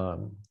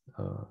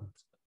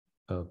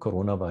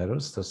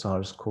coronavirus, the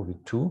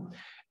SARS-CoV-2,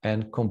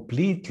 and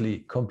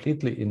completely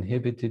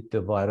inhibited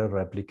the viral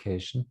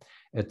replication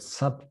at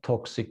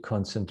subtoxic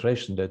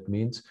concentration. That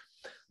means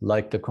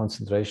like the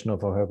concentration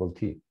of a herbal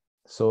tea.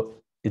 So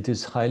it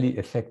is highly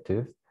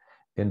effective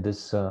in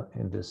this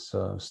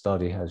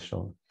study has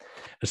shown.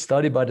 A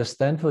study by the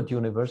Stanford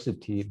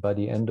University by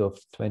the end of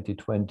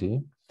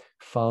 2020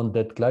 found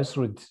that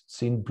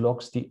glycyrrhizin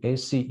blocks the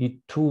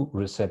ACE2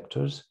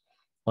 receptors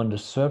on the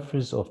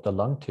surface of the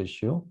lung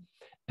tissue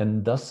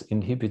and thus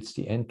inhibits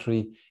the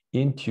entry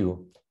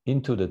into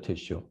the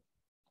tissue.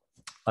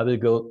 I will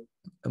go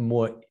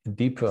more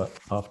deeper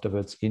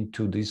afterwards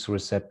into these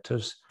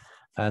receptors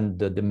and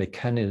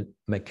the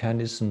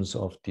mechanisms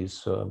of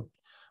this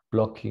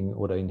blocking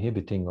or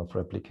inhibiting of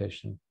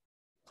replication.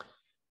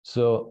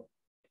 So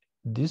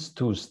these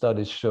two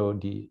studies show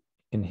the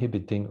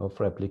inhibiting of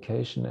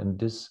replication, and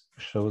this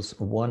shows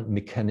one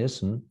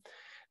mechanism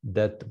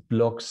that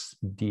blocks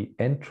the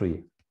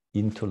entry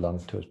into lung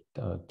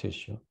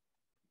tissue.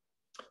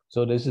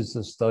 So this is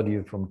a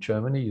study from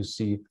Germany. You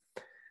see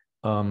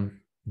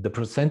the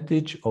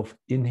percentage of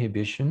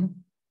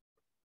inhibition,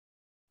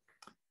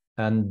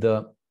 and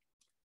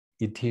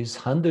it is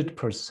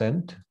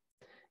 100%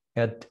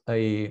 at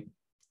a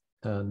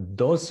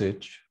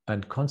dosage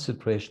and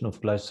concentration of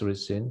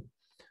glycyrrhizin,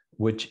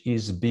 which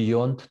is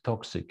beyond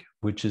toxic,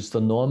 which is the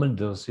normal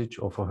dosage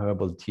of a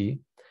herbal tea,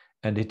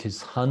 and it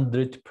is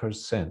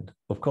 100%.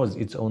 Of course,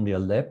 it's only a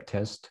lab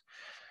test.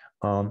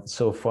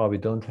 So far, we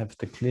don't have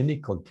the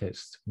clinical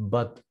test,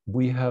 but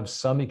we have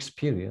some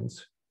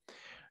experience.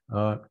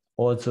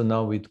 Also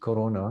now with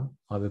Corona,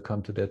 I will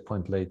come to that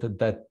point later,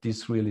 that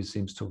this really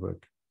seems to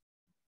work.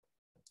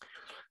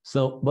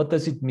 So what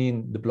does it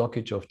mean, the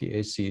blockage of the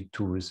ACE2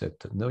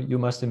 receptor? Now, you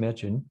must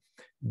imagine,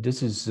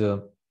 this is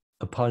a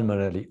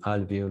pulmonary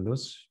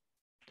alveolus,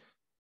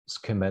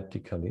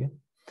 schematically,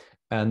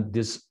 and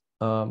this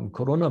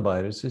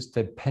coronaviruses,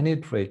 they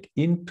penetrate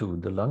into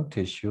the lung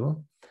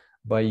tissue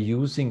by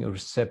using a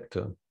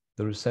receptor.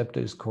 The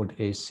receptor is called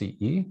ACE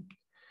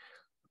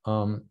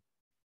and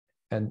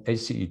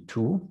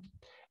ACE2.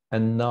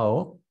 And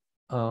now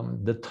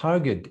the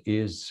target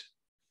is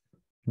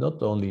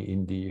not only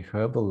in the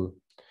herbal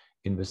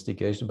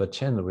investigation, but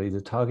generally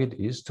the target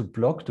is to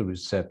block the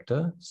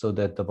receptor so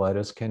that the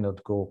virus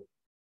cannot go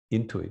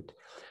into it.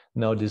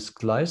 Now this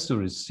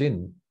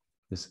glycyrrhizin,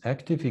 this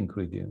active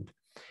ingredient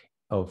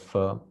of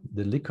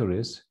the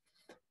licorice,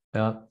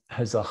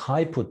 has a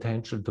high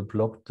potential to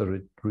block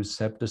the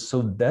receptor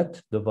so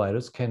that the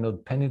virus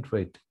cannot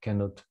penetrate,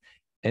 cannot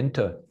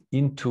enter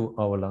into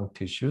our lung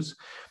tissues,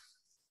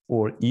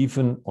 or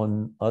even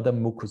on other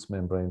mucous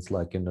membranes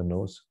like in the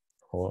nose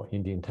or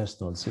in the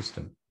intestinal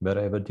system,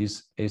 wherever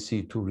these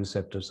ACE2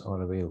 receptors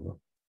are available.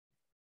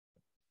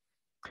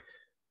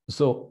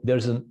 So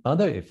there's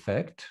another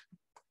effect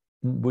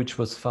which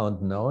was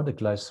found now, the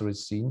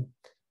glycyrrhizin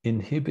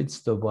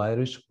inhibits the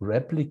virus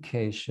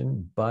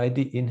replication by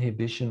the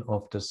inhibition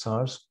of the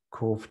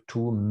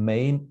SARS-CoV-2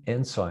 main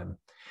enzyme.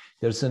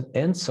 There's an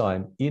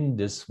enzyme in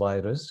this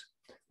virus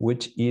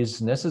which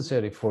is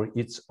necessary for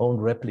its own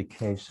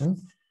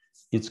replication.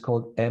 It's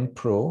called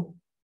MPRO,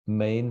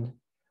 main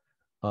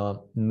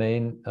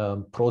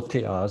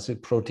protease.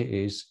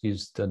 Protease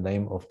is the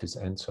name of this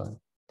enzyme.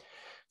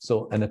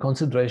 So, and the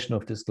concentration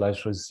of this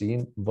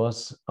glycyrrhizin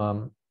was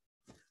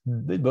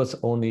it was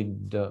only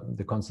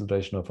the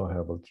concentration of a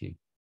herbal tea.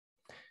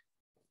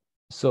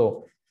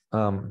 So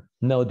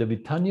now the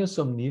Vitania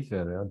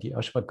somnifera, the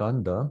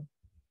ashwagandha,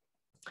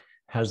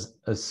 has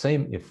a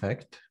same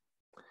effect,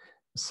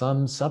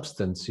 some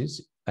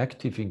substances,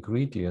 active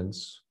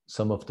ingredients,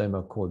 some of them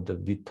are called the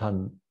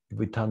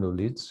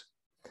vitanolids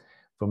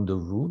from the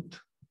root.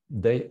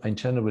 They, in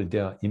general, they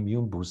are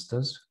immune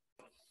boosters,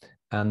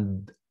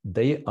 and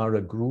they are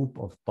a group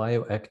of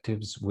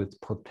bioactives with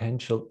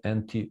potential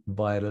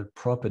antiviral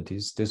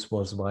properties. This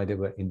was why they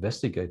were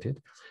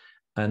investigated.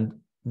 And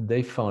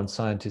they found,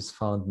 scientists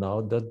found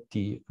now that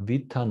the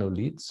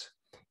vitanolids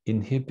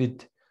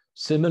inhibit,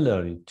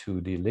 similarly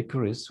to the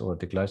licorice or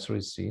the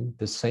glycyrrhizine,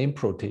 the same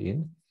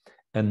protein,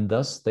 and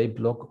thus they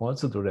block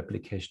also the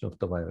replication of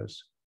the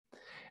virus.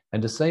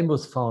 And the same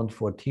was found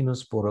for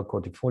Tinospora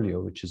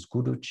cordifolia, which is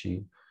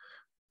guduchi,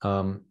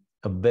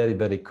 a very,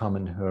 very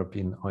common herb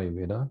in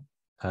Ayurveda,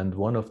 and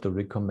one of the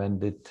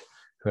recommended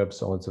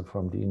herbs also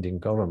from the Indian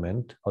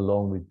government,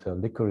 along with the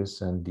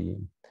licorice and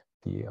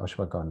the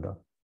ashwagandha.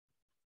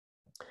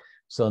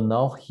 So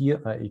now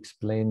here I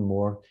explain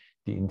more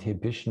the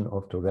inhibition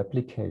of the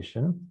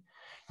replication.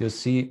 You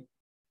see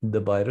the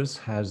virus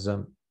has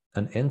an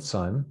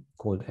enzyme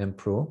called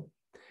MPRO,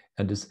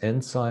 and this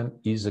enzyme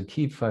is a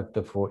key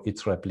factor for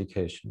its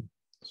replication.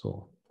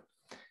 So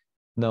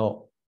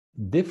now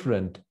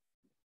different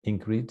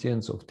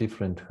ingredients of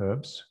different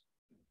herbs,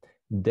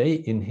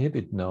 they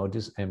inhibit now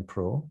this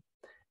MPRO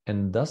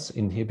and thus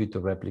inhibit the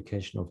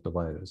replication of the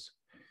virus.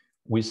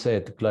 We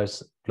said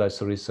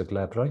Glycyrrhiza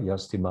glabra,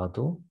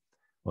 Yastimato,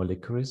 or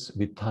licorice,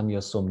 Witania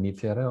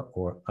somnifera,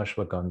 or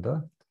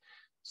ashwagandha.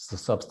 The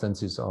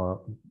substances are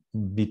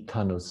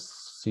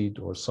vitanoseed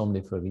or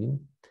somniferine.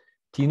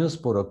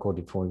 Tinospora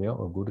cordifolia,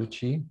 or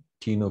guduchi,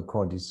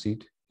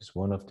 tinocordyceed is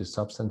one of the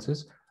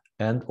substances,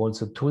 and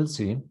also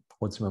tulsi,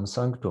 Ozium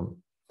sanctum.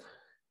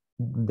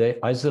 They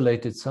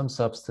isolated some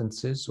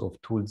substances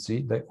of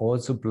tulsi. They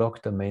also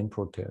block the main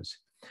protease.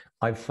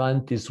 I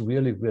find this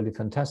really, really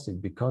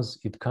fantastic because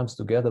it comes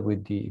together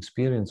with the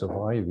experience of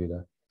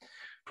Ayurveda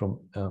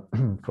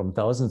from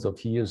thousands of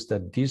years,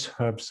 that these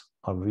herbs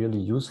are really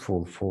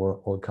useful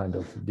for all kind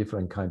of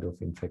different kind of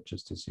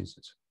infectious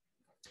diseases.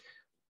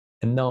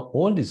 And now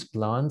all these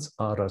plants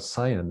are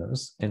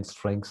rasayanas and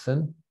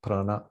strengthen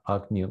prana,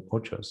 agni, and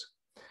ojas.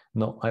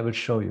 Now I will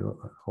show you,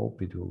 I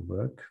hope it will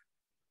work,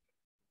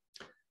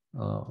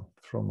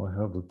 from a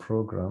herbal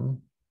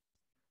program,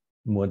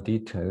 more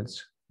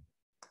details.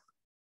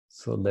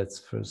 So let's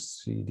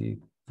first see the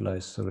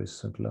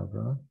Glycyrrhiza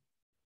glabra.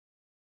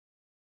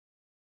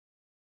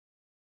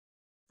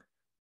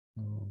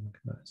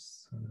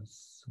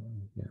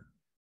 Yeah.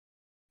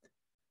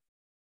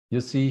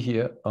 You see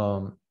here,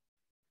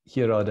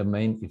 here are the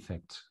main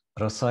effects.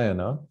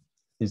 Rasayana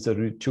is a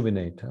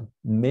rejuvenator.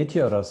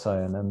 Metya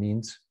rasayana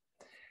means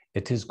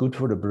it is good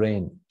for the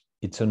brain.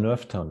 It's a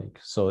nerve tonic.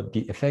 So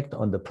the effect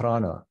on the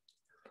prana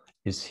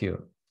is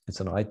here. It's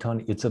an eye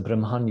tonic. It's a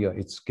brahmanya.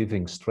 It's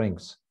giving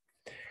strength.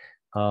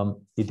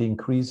 It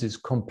increases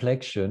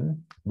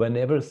complexion.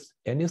 Whenever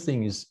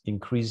anything is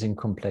increasing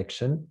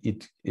complexion,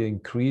 it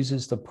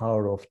increases the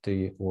power of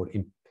the, or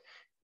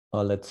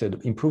let's say,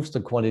 improves the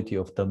quality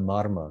of the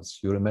marmas.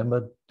 You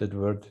remember that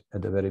word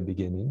at the very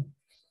beginning?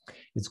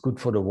 It's good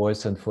for the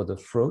voice and for the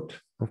throat,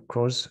 of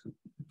course.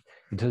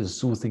 It has a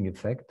soothing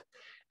effect.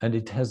 And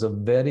it has a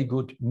very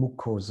good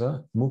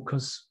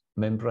mucous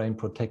membrane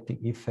protecting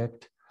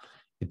effect.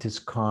 It is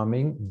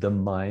calming the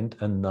mind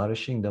and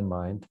nourishing the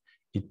mind.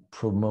 It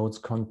promotes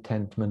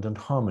contentment and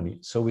harmony.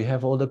 So we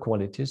have all the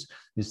qualities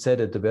we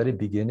said at the very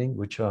beginning,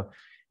 which are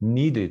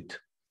needed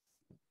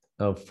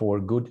for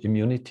good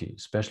immunity,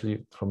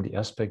 especially from the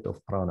aspect of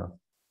prana.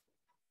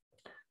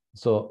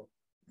 So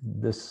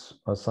this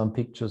are some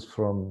pictures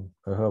from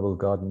a herbal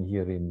garden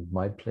here in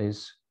my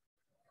place,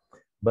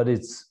 but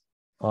it's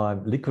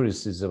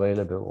licorice is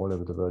available all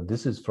over the world.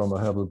 This is from a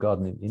herbal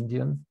garden in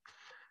India,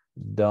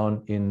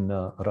 down in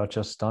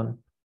Rajasthan,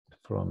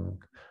 from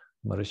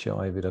Marisha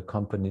Ayurveda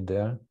company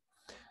there.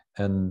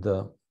 And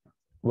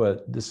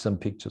well, there's some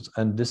pictures.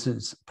 And this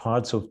is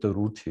parts of the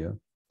root here,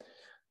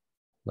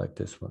 like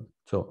this one.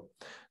 So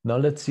now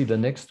let's see the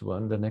next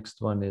one. The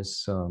next one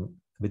is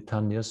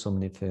Witania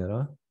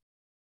somnifera.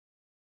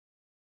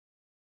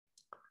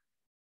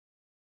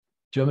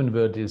 German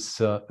word is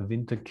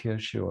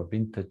Winterkirsche or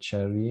winter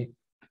cherry.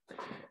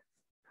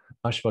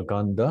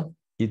 Ashwagandha,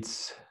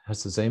 it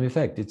has the same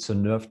effect. It's a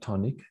nerve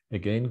tonic,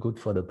 again, good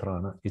for the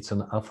prana. It's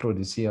an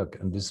aphrodisiac,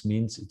 and this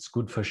means it's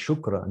good for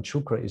shukra. And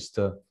shukra is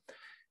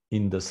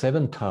in the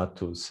 7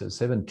 dhatus,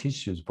 7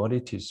 tissues, body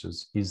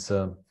tissues, is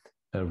a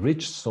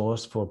rich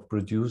source for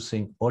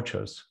producing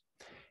ojas.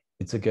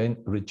 It's again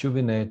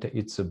rejuvenator.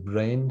 It's a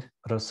brain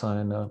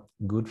rasayana,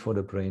 good for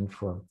the brain,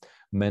 for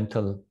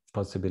mental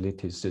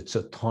possibilities. It's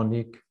a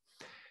tonic.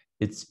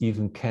 It's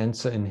even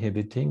cancer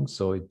inhibiting,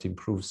 so it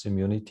improves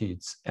immunity.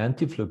 It's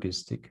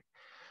antiphlogistic,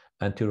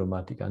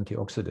 anti-rheumatic,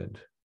 antioxidant.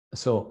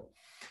 So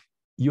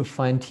you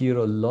find here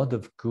a lot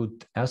of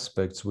good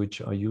aspects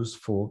which are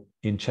useful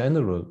in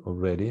general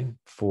already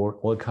for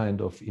all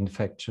kinds of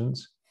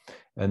infections.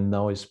 And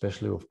now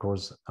especially, of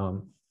course,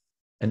 an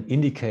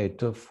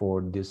indicator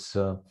for this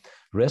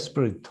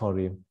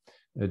respiratory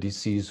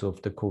disease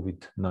of the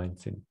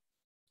COVID-19.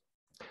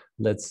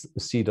 Let's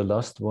see the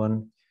last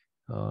one.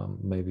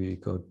 Maybe we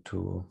go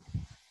to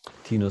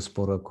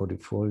Tinospora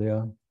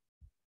cordifolia.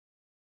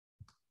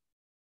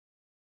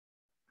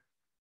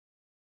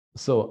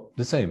 So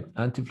the same,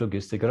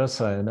 antiphlogistic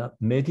rasayana,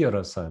 media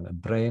rasayana,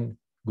 brain,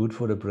 good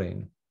for the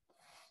brain.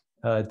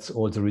 It's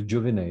also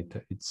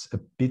rejuvenator. It's a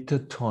bitter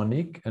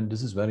tonic, and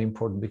this is very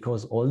important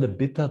because all the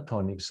bitter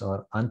tonics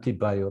are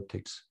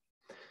antibiotics.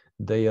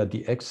 They are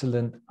the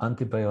excellent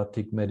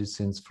antibiotic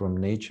medicines from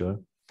nature,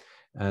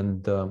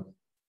 and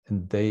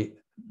they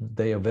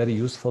are very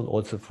useful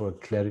also for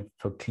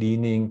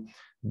cleaning.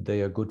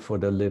 They are good for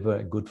the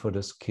liver, good for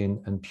the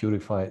skin, and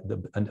purify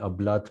and a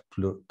blood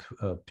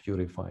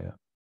purifier.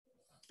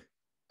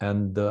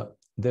 And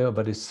they are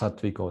very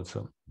sattvic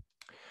also.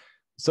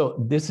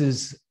 So this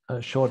is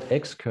a short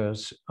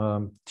excursus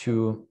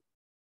to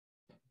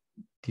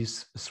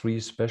these three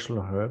special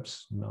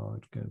herbs. Now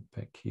I'll go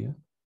back here.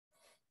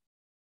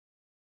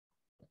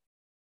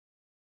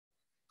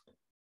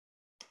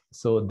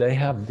 So they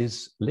have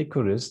this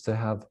licorice, they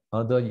have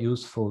other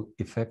useful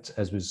effects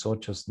as we saw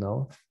just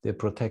now. They're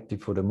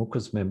protective for the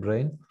mucous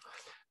membrane.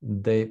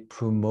 They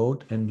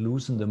promote and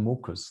loosen the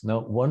mucus.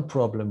 Now, one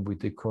problem with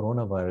the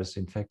coronavirus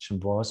infection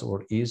was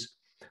or is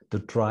the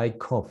dry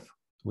cough,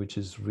 which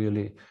is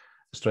really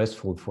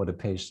stressful for the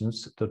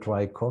patients, the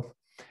dry cough.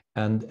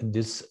 And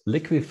this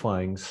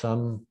liquefying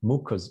some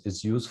mucus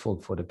is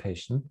useful for the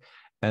patient.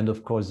 And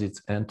of course,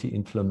 it's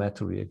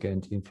anti-inflammatory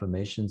against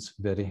inflammations,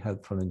 very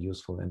helpful and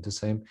useful. And the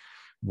same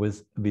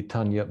with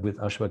Vitanya, with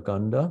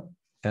ashwagandha,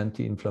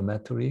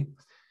 anti-inflammatory.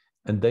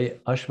 And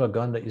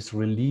ashwagandha is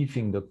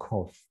relieving the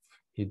cough.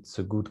 It's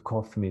a good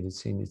cough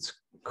medicine. It's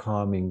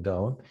calming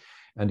down,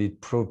 and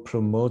it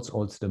promotes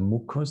also the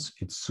mucus.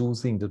 It's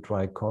soothing the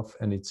dry cough,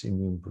 and it's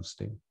immune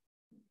boosting.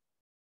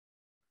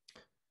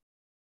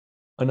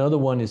 Another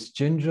one is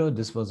ginger.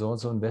 This was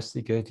also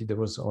investigated.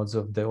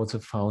 They also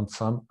found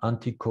some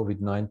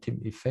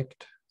anti-COVID-19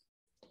 effect,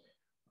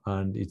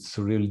 and it's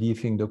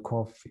relieving the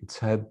cough. It's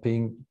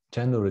helping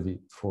generally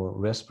for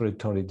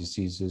respiratory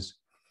diseases.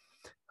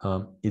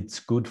 It's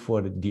good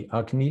for the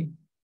acne,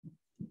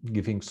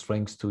 giving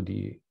strength to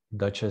the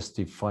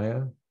digestive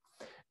fire,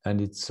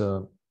 and it's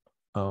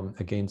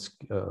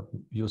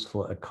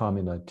useful a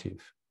carminative.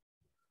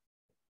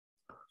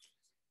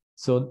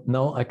 So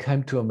now I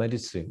come to a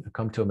medicine.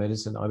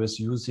 I was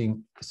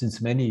using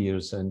since many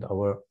years, and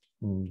our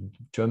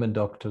German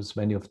doctors,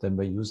 many of them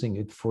were using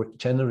it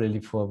generally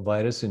for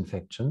virus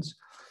infections.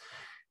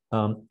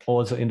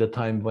 Also in the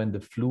time when the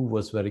flu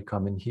was very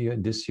common here,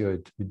 this year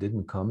it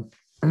didn't come.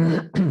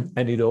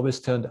 And it always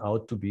turned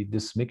out to be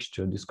this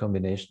mixture, this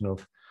combination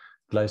of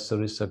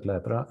Glycyrrhiza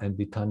glabra and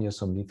Vitania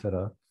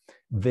somnifera,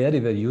 very,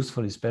 very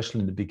useful,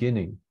 especially in the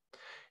beginning.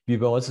 We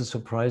were also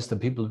surprised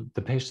that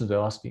the patients were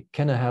asking,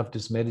 can I have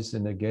this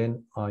medicine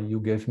again? You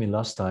gave me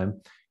last time.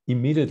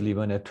 Immediately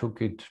when I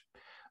took it,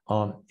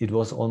 it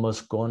was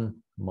almost gone,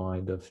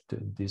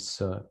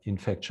 this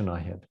infection I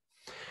had.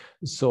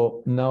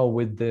 So now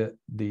with the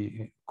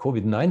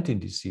COVID-19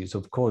 disease,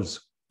 of course,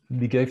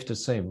 we gave the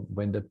same.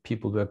 When the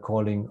people were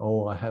calling,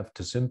 oh, I have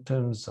the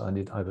symptoms,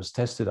 I was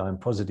tested, I'm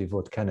positive,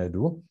 what can I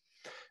do?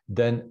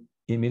 Then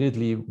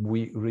immediately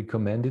we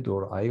recommended,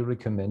 or I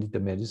recommended the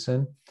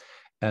medicine,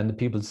 and the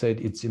people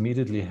said it's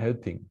immediately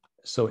helping.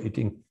 So it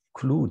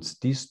includes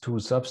these two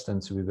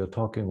substances we were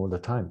talking all the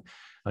time.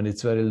 And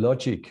it's very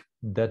logic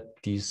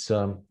that these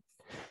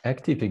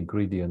active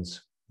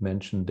ingredients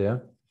mentioned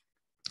there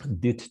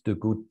did the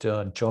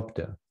good job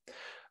there.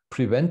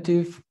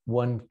 Preventive,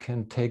 one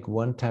can take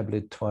one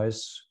tablet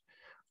twice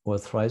or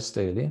thrice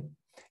daily.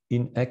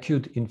 In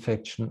acute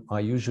infection,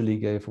 I usually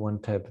gave one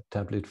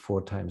tablet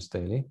 4 times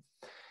daily.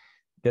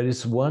 There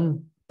is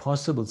one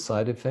possible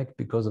side effect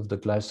because of the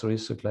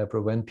Glycyrrhiza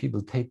glabra. When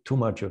people take too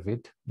much of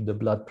it, the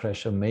blood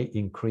pressure may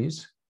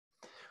increase.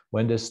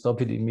 When they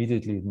stop it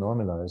immediately, it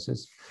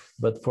normalizes.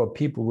 But for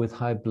people with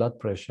high blood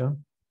pressure,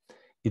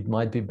 it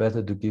might be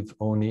better to give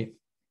only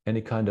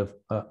any kind of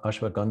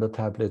ashwagandha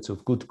tablets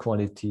of good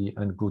quality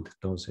and good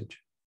dosage.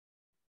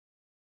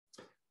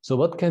 So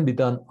what can be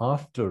done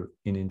after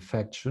an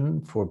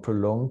infection for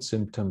prolonged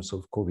symptoms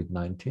of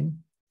COVID-19?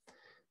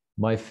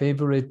 My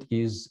favorite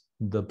is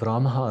the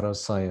Brahma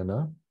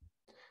Rasayana,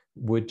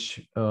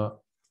 which a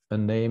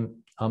name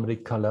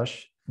Amrit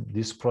Kalash.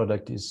 This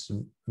product is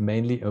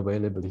mainly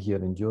available here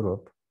in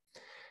Europe.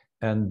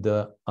 And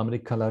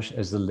Amrit Kalash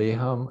as a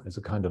leham, as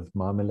a kind of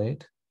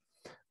marmalade,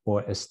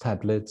 or as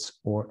tablets,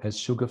 or as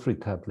sugar-free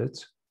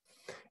tablets.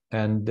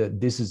 And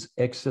this is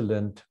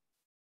excellent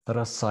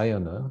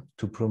rasayana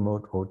to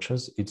promote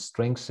ojas. It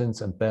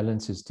strengthens and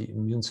balances the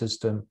immune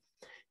system.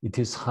 It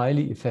is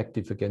highly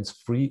effective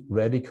against free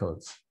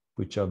radicals,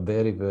 which are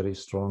very, very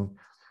strong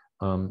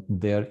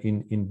there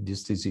in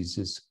these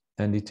diseases.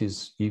 And it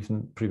is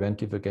even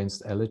preventive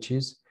against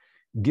allergies,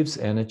 gives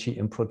energy,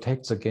 and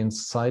protects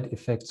against side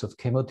effects of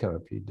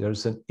chemotherapy.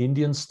 There's an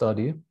Indian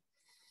study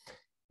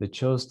that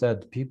shows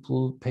that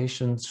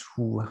patients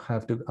who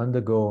have to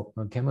undergo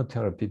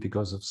chemotherapy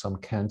because of some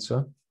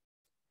cancer,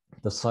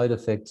 the side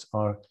effects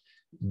are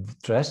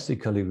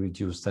drastically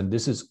reduced. And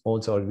this is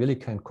also, I really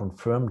can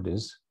confirm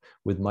this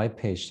with my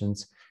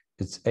patients.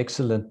 It's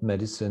excellent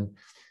medicine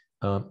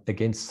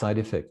against side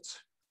effects.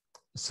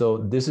 So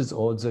this is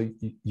also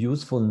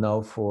useful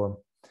now for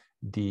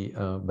the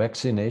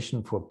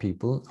vaccination for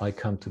people. I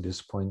come to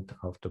this point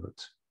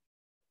afterwards.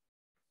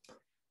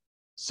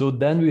 So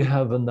then we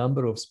have a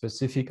number of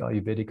specific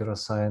Ayurvedic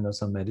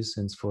rasayanas and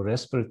medicines for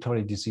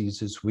respiratory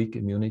diseases, weak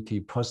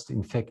immunity,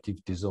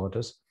 post-infective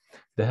disorders.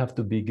 They have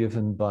to be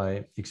given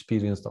by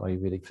experienced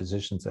Ayurvedic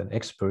physicians and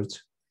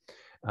experts.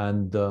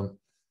 And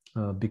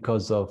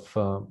because of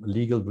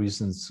legal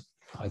reasons,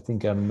 I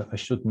think I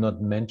should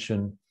not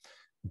mention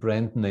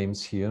brand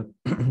names here,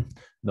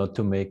 not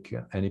to make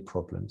any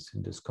problems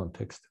in this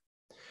context.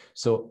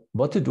 So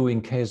what to do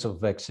in case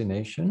of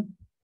vaccination?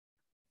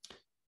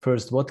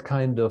 First, what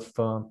kind of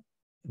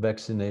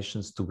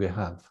vaccinations do we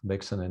have,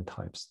 vaccination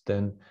types?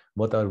 Then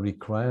what are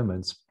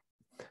requirements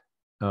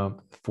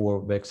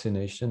for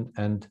vaccination,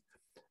 and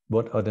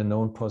what are the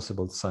known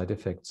possible side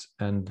effects,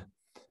 and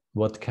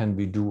what can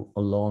we do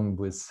along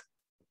with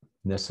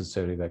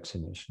necessary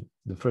vaccination?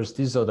 The first,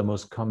 these are the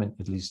most common,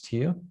 at least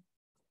here.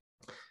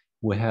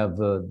 We have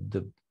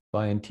the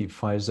BioNTech,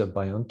 Pfizer,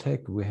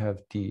 BioNTech. We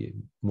have the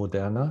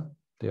Moderna.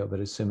 They are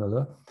very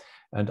similar.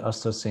 And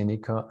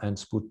AstraZeneca and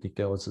Sputnik,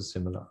 they're also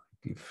similar.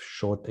 Give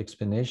short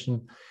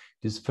explanation.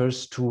 These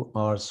first two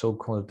are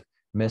so-called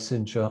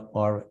messenger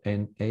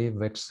RNA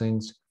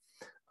vaccines.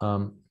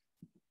 The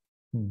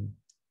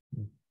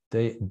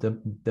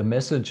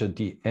messenger,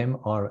 the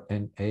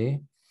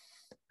mRNA,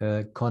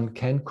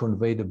 can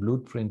convey the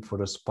blueprint for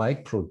the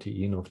spike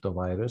protein of the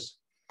virus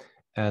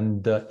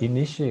and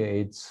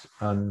initiates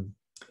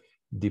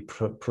the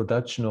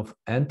production of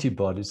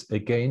antibodies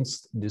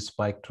against the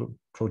spike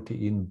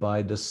protein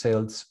by the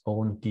cell's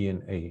own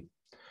DNA.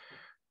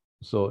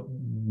 So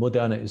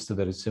Moderna is the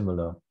very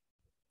similar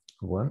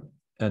one.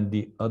 And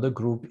the other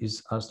group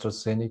is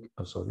AstraZeneca,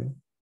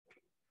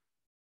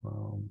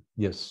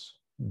 yes,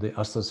 the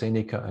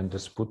AstraZeneca and the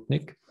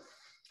Sputnik.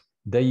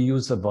 They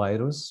use a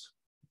virus,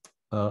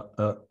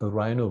 a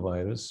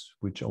rhinovirus,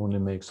 which only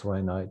makes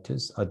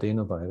rhinitis,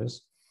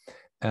 adenovirus.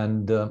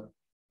 And a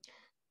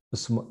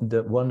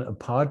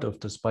part of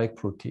the spike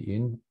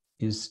protein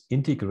is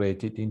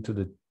integrated into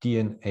the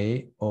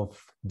DNA of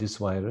this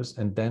virus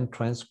and then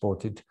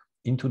transported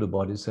into the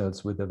body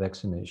cells with the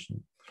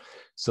vaccination.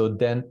 So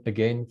then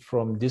again,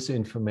 from this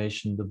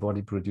information, the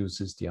body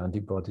produces the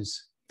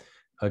antibodies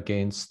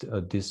against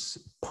this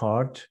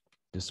part,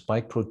 the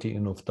spike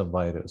protein of the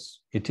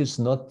virus. It is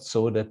not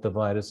so that the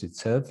virus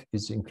itself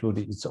is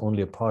included, it's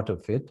only a part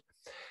of it.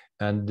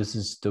 And this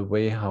is the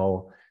way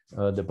how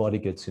the body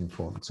gets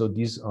informed. So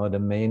these are the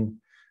main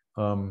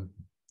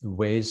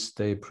ways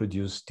they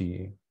produce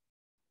the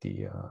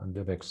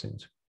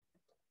vaccines.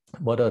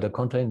 What are the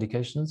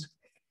contraindications?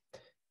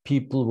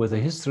 People with a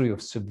history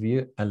of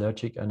severe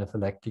allergic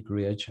anaphylactic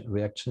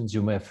reactions.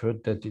 You may have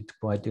heard that it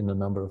quite in a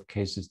number of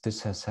cases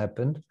this has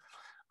happened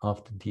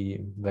after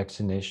the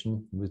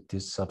vaccination with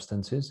these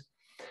substances.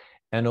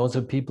 And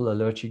also people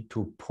allergic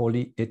to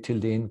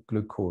polyethylene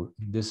glycol.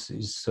 This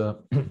is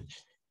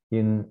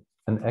in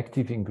an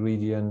active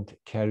ingredient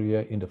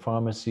carrier in the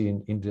pharmacy,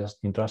 in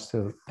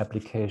industrial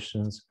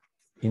applications,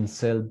 in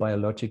cell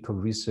biological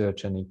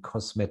research, and in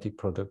cosmetic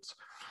products,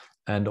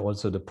 and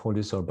also the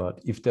polysorbate.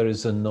 If there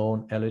is a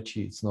known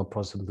allergy, it's not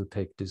possible to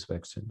take these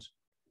vaccines.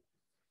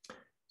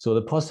 So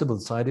the possible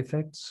side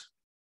effects,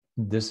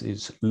 this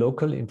is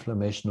local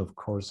inflammation, of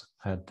course,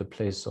 at the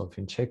place of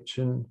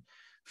injection,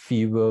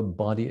 fever,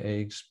 body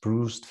aches,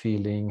 bruised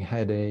feeling,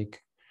 headache,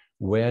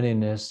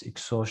 weariness,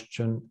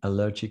 exhaustion,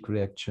 allergic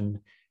reaction,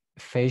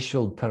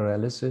 facial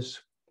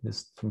paralysis,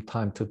 this from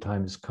time to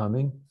time is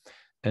coming,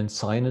 and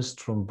sinus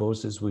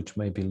thrombosis, which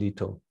may be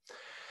lethal.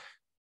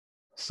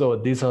 So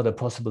these are the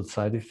possible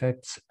side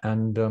effects.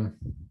 And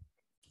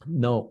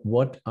now,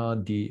 what are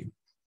the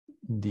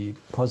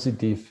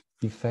positive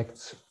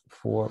effects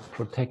for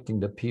protecting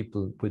the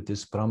people with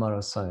this Brahma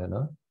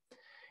Rasayana?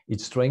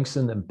 It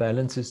strengthens and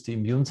balances the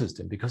immune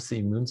system, because the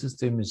immune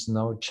system is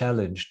now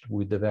challenged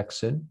with the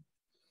vaccine.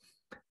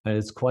 And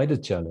it's quite a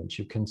challenge.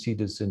 You can see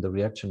this in the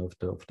reaction of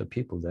the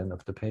people then,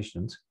 of the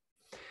patients.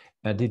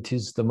 And it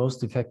is the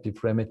most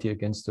effective remedy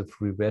against the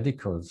free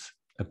radicals,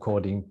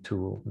 according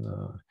to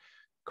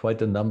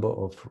quite a number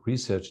of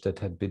research that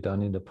had been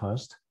done in the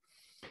past.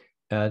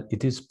 And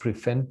it is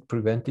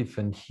preventive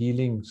and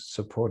healing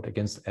support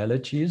against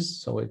allergies.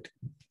 So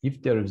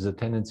if there is a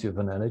tendency of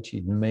an allergy,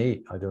 it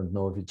may, I don't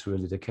know if it's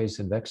really the case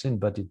in vaccine,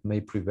 but it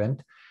may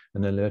prevent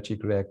an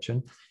allergic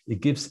reaction.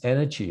 It gives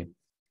energy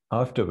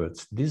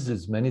afterwards. This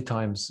is many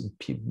times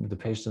the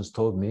patients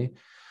told me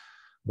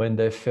when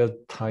they felt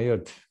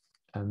tired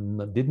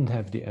and didn't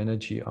have the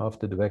energy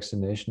after the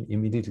vaccination,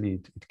 immediately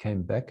it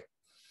came back,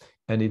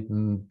 and it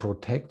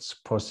protects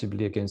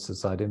possibly against the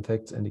side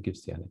effects, and it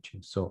gives the energy.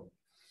 So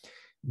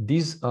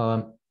these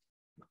are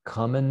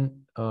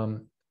common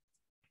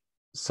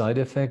side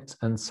effects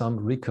and some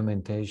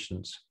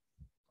recommendations.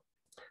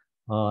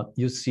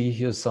 You see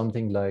here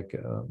something like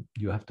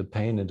you have the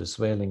pain and the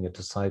swelling at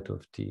the site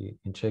of the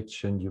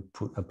injection. You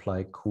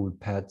apply cool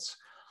pads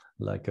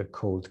like a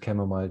cold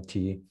chamomile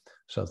tea,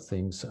 such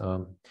things.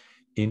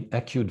 In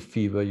acute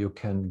fever, you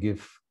can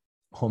give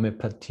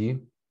homeopathy,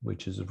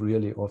 which is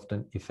really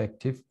often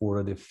effective,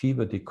 or the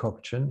fever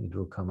decoction, it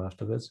will come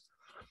afterwards.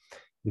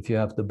 If you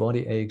have the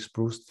body aches,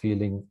 bruised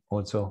feeling,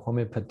 also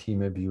homeopathy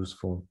may be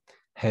useful.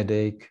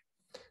 Headache,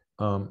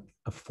 a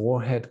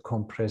forehead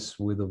compress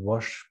with a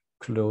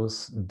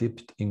washcloth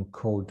dipped in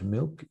cold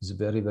milk is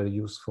very, very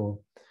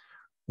useful,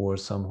 or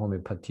some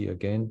homeopathy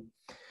again.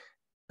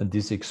 And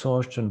this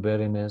exhaustion,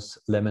 weariness,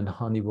 lemon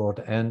honey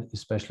water, and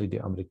especially the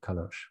Amrit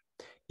Kalash.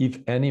 If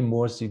any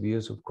more severe,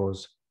 of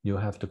course, you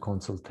have to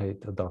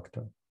consultate a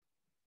doctor.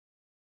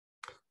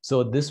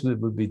 So this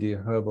will be the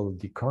herbal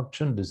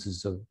decoction. This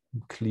is a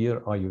clear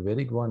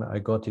Ayurvedic one. I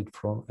got it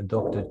from a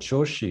Dr.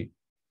 Joshi,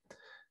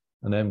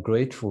 and I'm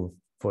grateful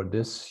for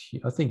this.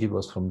 I think it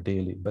was from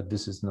Delhi, but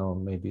this is now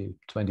maybe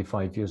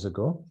 25 years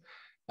ago.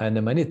 And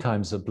I many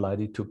times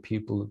applied it to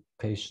people,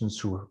 patients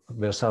who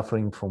were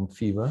suffering from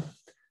fever.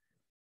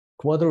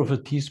 Quarter of a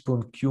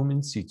teaspoon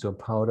cumin seeds or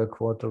powder,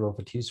 quarter of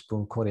a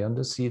teaspoon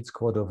coriander seeds,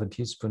 quarter of a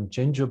teaspoon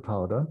ginger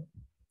powder.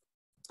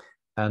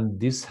 And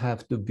this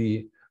have to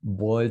be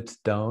boiled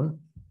down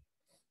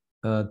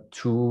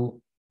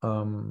to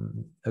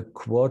a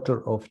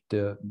quarter of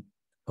the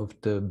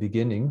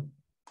beginning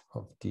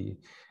of the,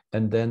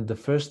 and then the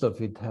first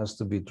of it has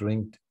to be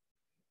drinked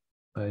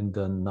in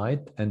the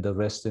night and the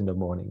rest in the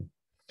morning.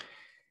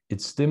 It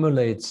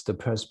stimulates the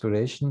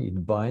perspiration,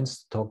 it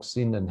binds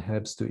toxin and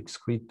helps to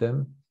excrete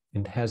them.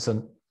 It has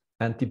an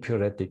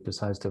antipyretic, this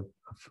has the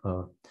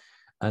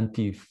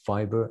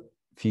anti-fever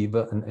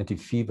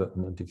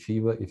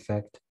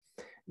effect,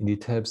 and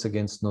it helps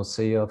against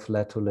nausea,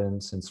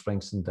 flatulence, and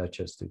strengthens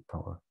digestive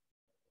power.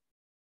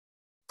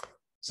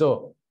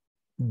 So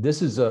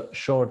this is a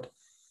short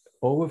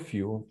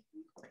overview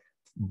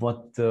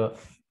what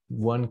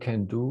one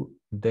can do,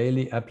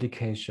 daily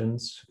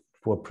applications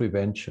for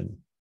prevention.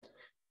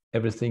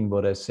 Everything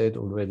what I said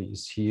already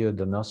is here.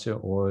 The nausea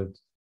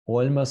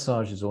oil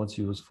massage is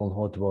also useful,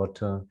 hot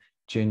water,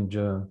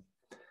 ginger,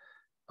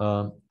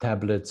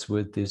 tablets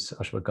with this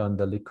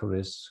ashwagandha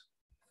licorice,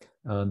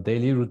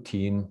 daily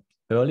routine,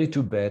 early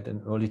to bed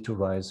and early to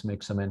rise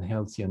makes a man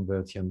healthy and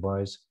wealthy and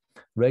wise,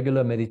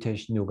 regular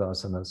meditation, yoga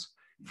asanas,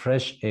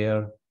 fresh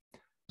air,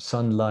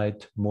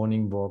 sunlight,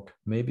 morning walk,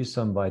 maybe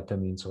some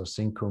vitamins or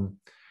zincum,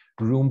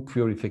 room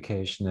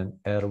purification and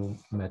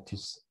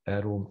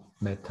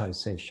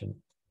aromatization.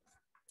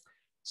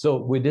 So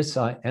with this,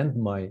 I end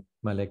my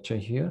lecture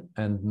here,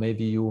 and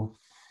maybe you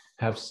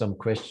have some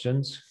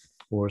questions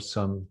or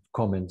some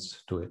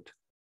comments to it.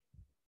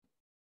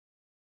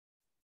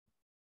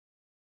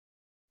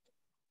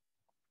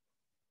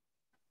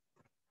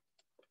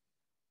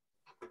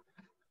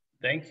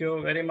 Thank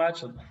you very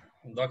much,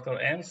 Dr.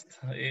 Ernst.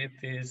 It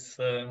is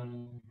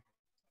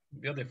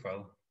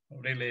beautiful,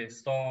 really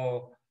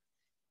so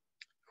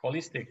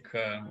holistic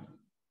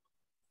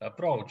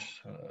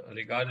approach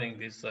regarding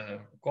this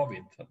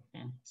COVID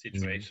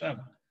situation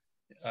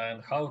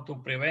and how to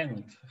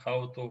prevent,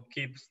 how to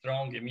keep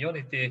strong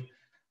immunity,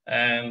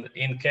 and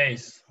in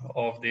case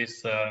of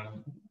this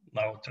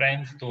now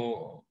trend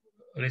to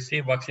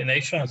receive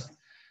vaccinations,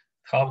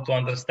 how to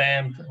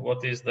understand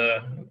what is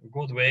the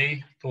good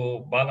way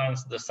to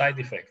balance the side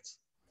effects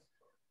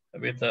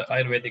with the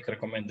Ayurvedic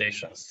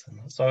recommendations.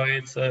 So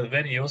it's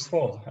very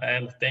useful,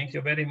 and thank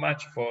you very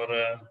much for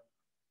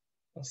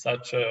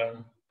such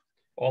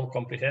all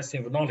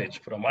comprehensive knowledge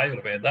from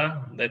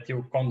Ayurveda that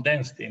you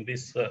condensed in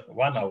this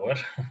 1 hour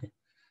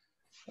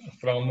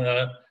from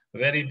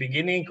very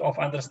beginning of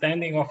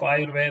understanding of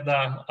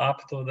Ayurveda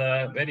up to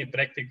the very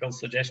practical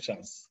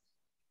suggestions.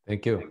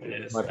 Thank you.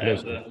 Yes, my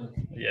pleasure.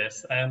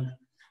 Yes, and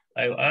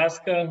I'll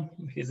ask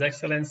His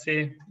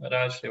Excellency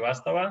Raj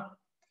Srivastava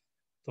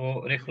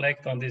to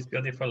reflect on this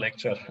beautiful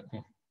lecture.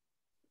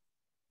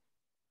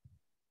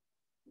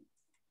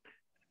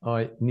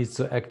 I need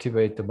to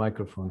activate the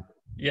microphone.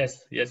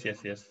 Yes. Just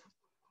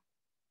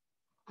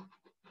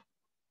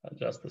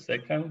a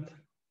second.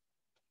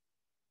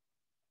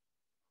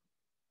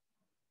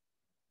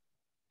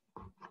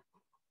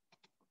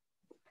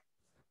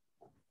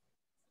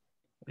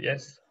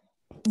 Yes.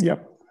 Yeah.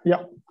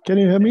 Can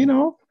you hear me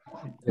now?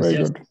 Yes. Very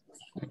good.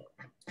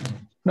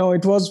 No,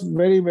 it was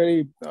very,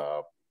 very,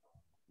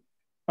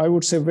 I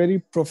would say, very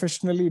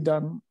professionally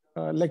done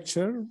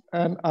lecture.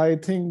 And I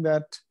think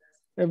that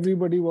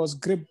everybody was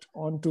gripped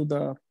onto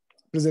the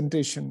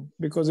presentation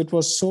because it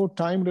was so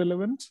time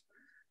relevant,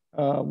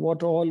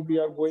 what all we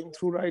are going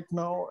through right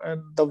now.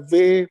 And the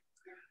way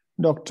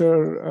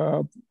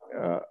Dr.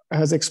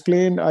 Has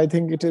explained, I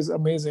think it is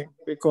amazing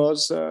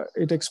because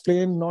it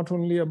explained not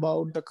only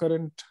about the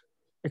current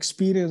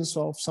experience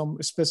of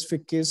some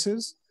specific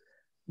cases,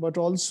 but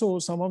also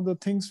some of the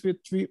things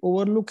which we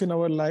overlook in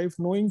our life,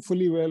 knowing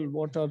fully well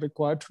what are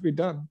required to be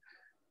done.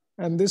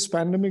 And this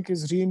pandemic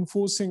is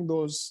reinforcing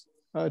those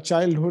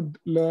childhood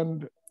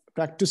learned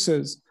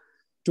practices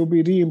to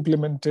be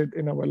re-implemented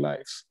in our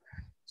lives.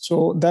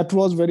 So that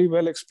was very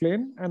well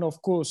explained. And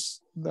of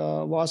course,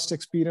 the vast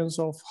experience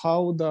of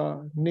how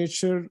the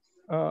nature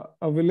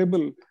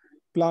available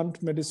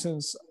plant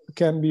medicines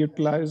can be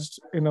utilized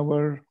in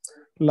our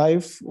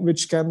life,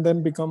 which can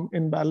then become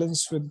in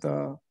balance with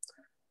the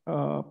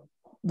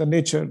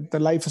nature, the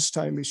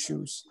lifestyle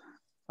issues.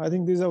 I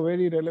think these are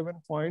very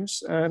relevant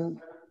points, and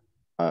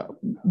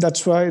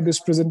that's why this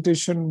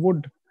presentation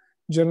would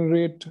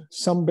generate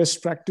some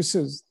best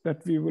practices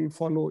that we will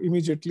follow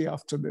immediately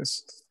after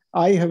this.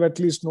 I have at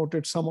least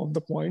noted some of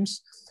the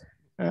points,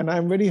 and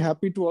I'm very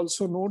happy to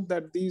also note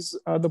that these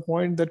are the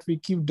points that we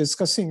keep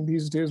discussing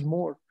these days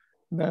more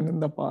than in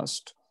the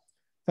past.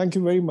 Thank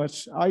you very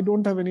much. I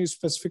don't have any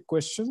specific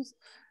questions,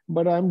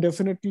 but I'm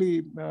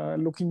definitely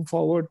looking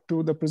forward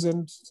to the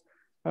presence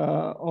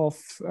of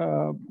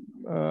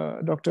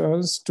Dr.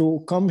 Ernst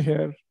to come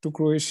here to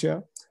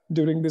Croatia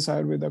during this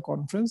Ayurveda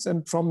conference.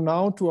 And from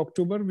now to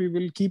October, we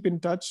will keep in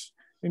touch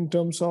in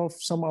terms of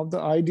some of the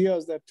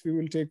ideas that we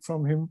will take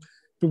from him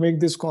to make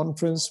this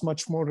conference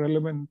much more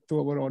relevant to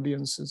our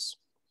audiences.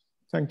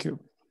 Thank you.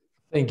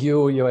 Thank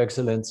you, Your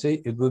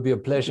Excellency. It will be a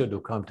pleasure to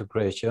come to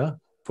Croatia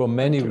for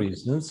many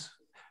reasons.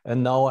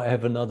 And now I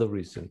have another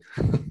reason.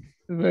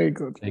 Very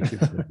good. Thank you.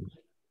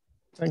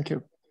 Thank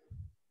you.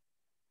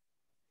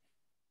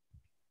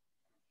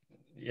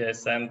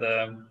 Yes, and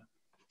the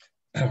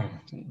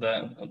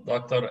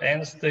Dr.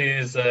 Ernst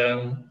is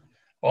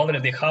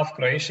already half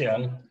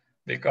Croatian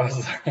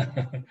because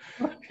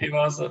he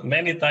was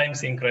many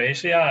times in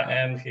Croatia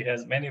and he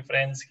has many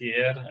friends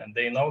here and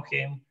they know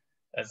him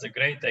as a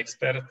great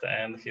expert,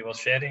 and he was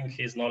sharing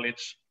his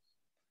knowledge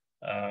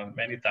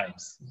many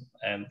times.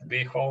 And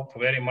we hope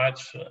very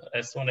much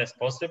as soon as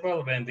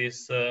possible when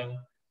this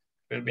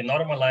will be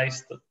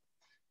normalized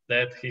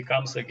that he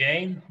comes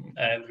again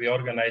and we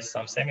organize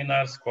some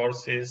seminars,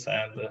 courses,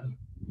 and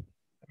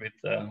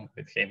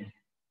with him.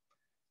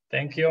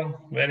 Thank you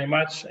very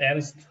much,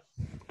 Ernst.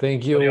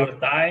 Thank you For your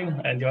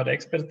time and your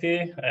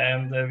expertise,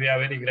 and we are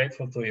very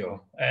grateful to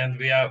you. And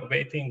we are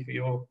waiting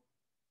you.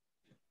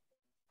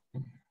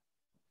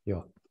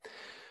 Yeah.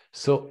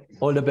 So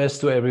all the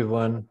best to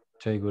everyone.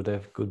 Jai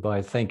Gurudev.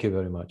 Goodbye. Thank you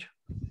very much.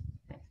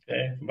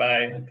 Okay.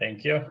 Bye.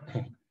 Thank you.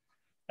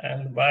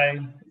 And bye,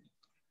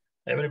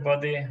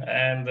 everybody.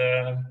 And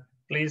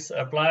please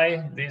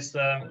apply this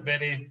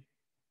very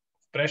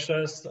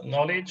precious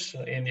knowledge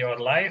in your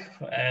life,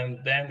 and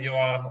then you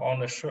are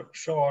on a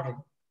sure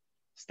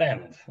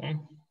stand.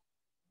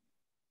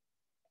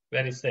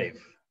 Very safe.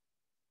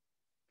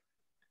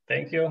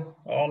 Thank you,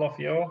 all of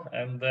you,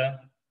 and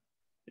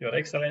Your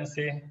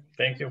Excellency.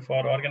 Thank you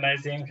for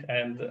organizing,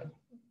 and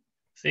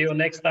see you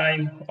next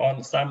time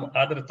on some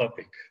other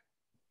topic.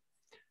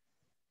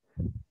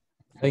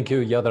 Thank you,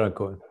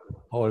 Yadranko.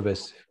 All the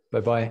best.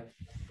 Bye-bye.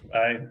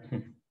 Bye.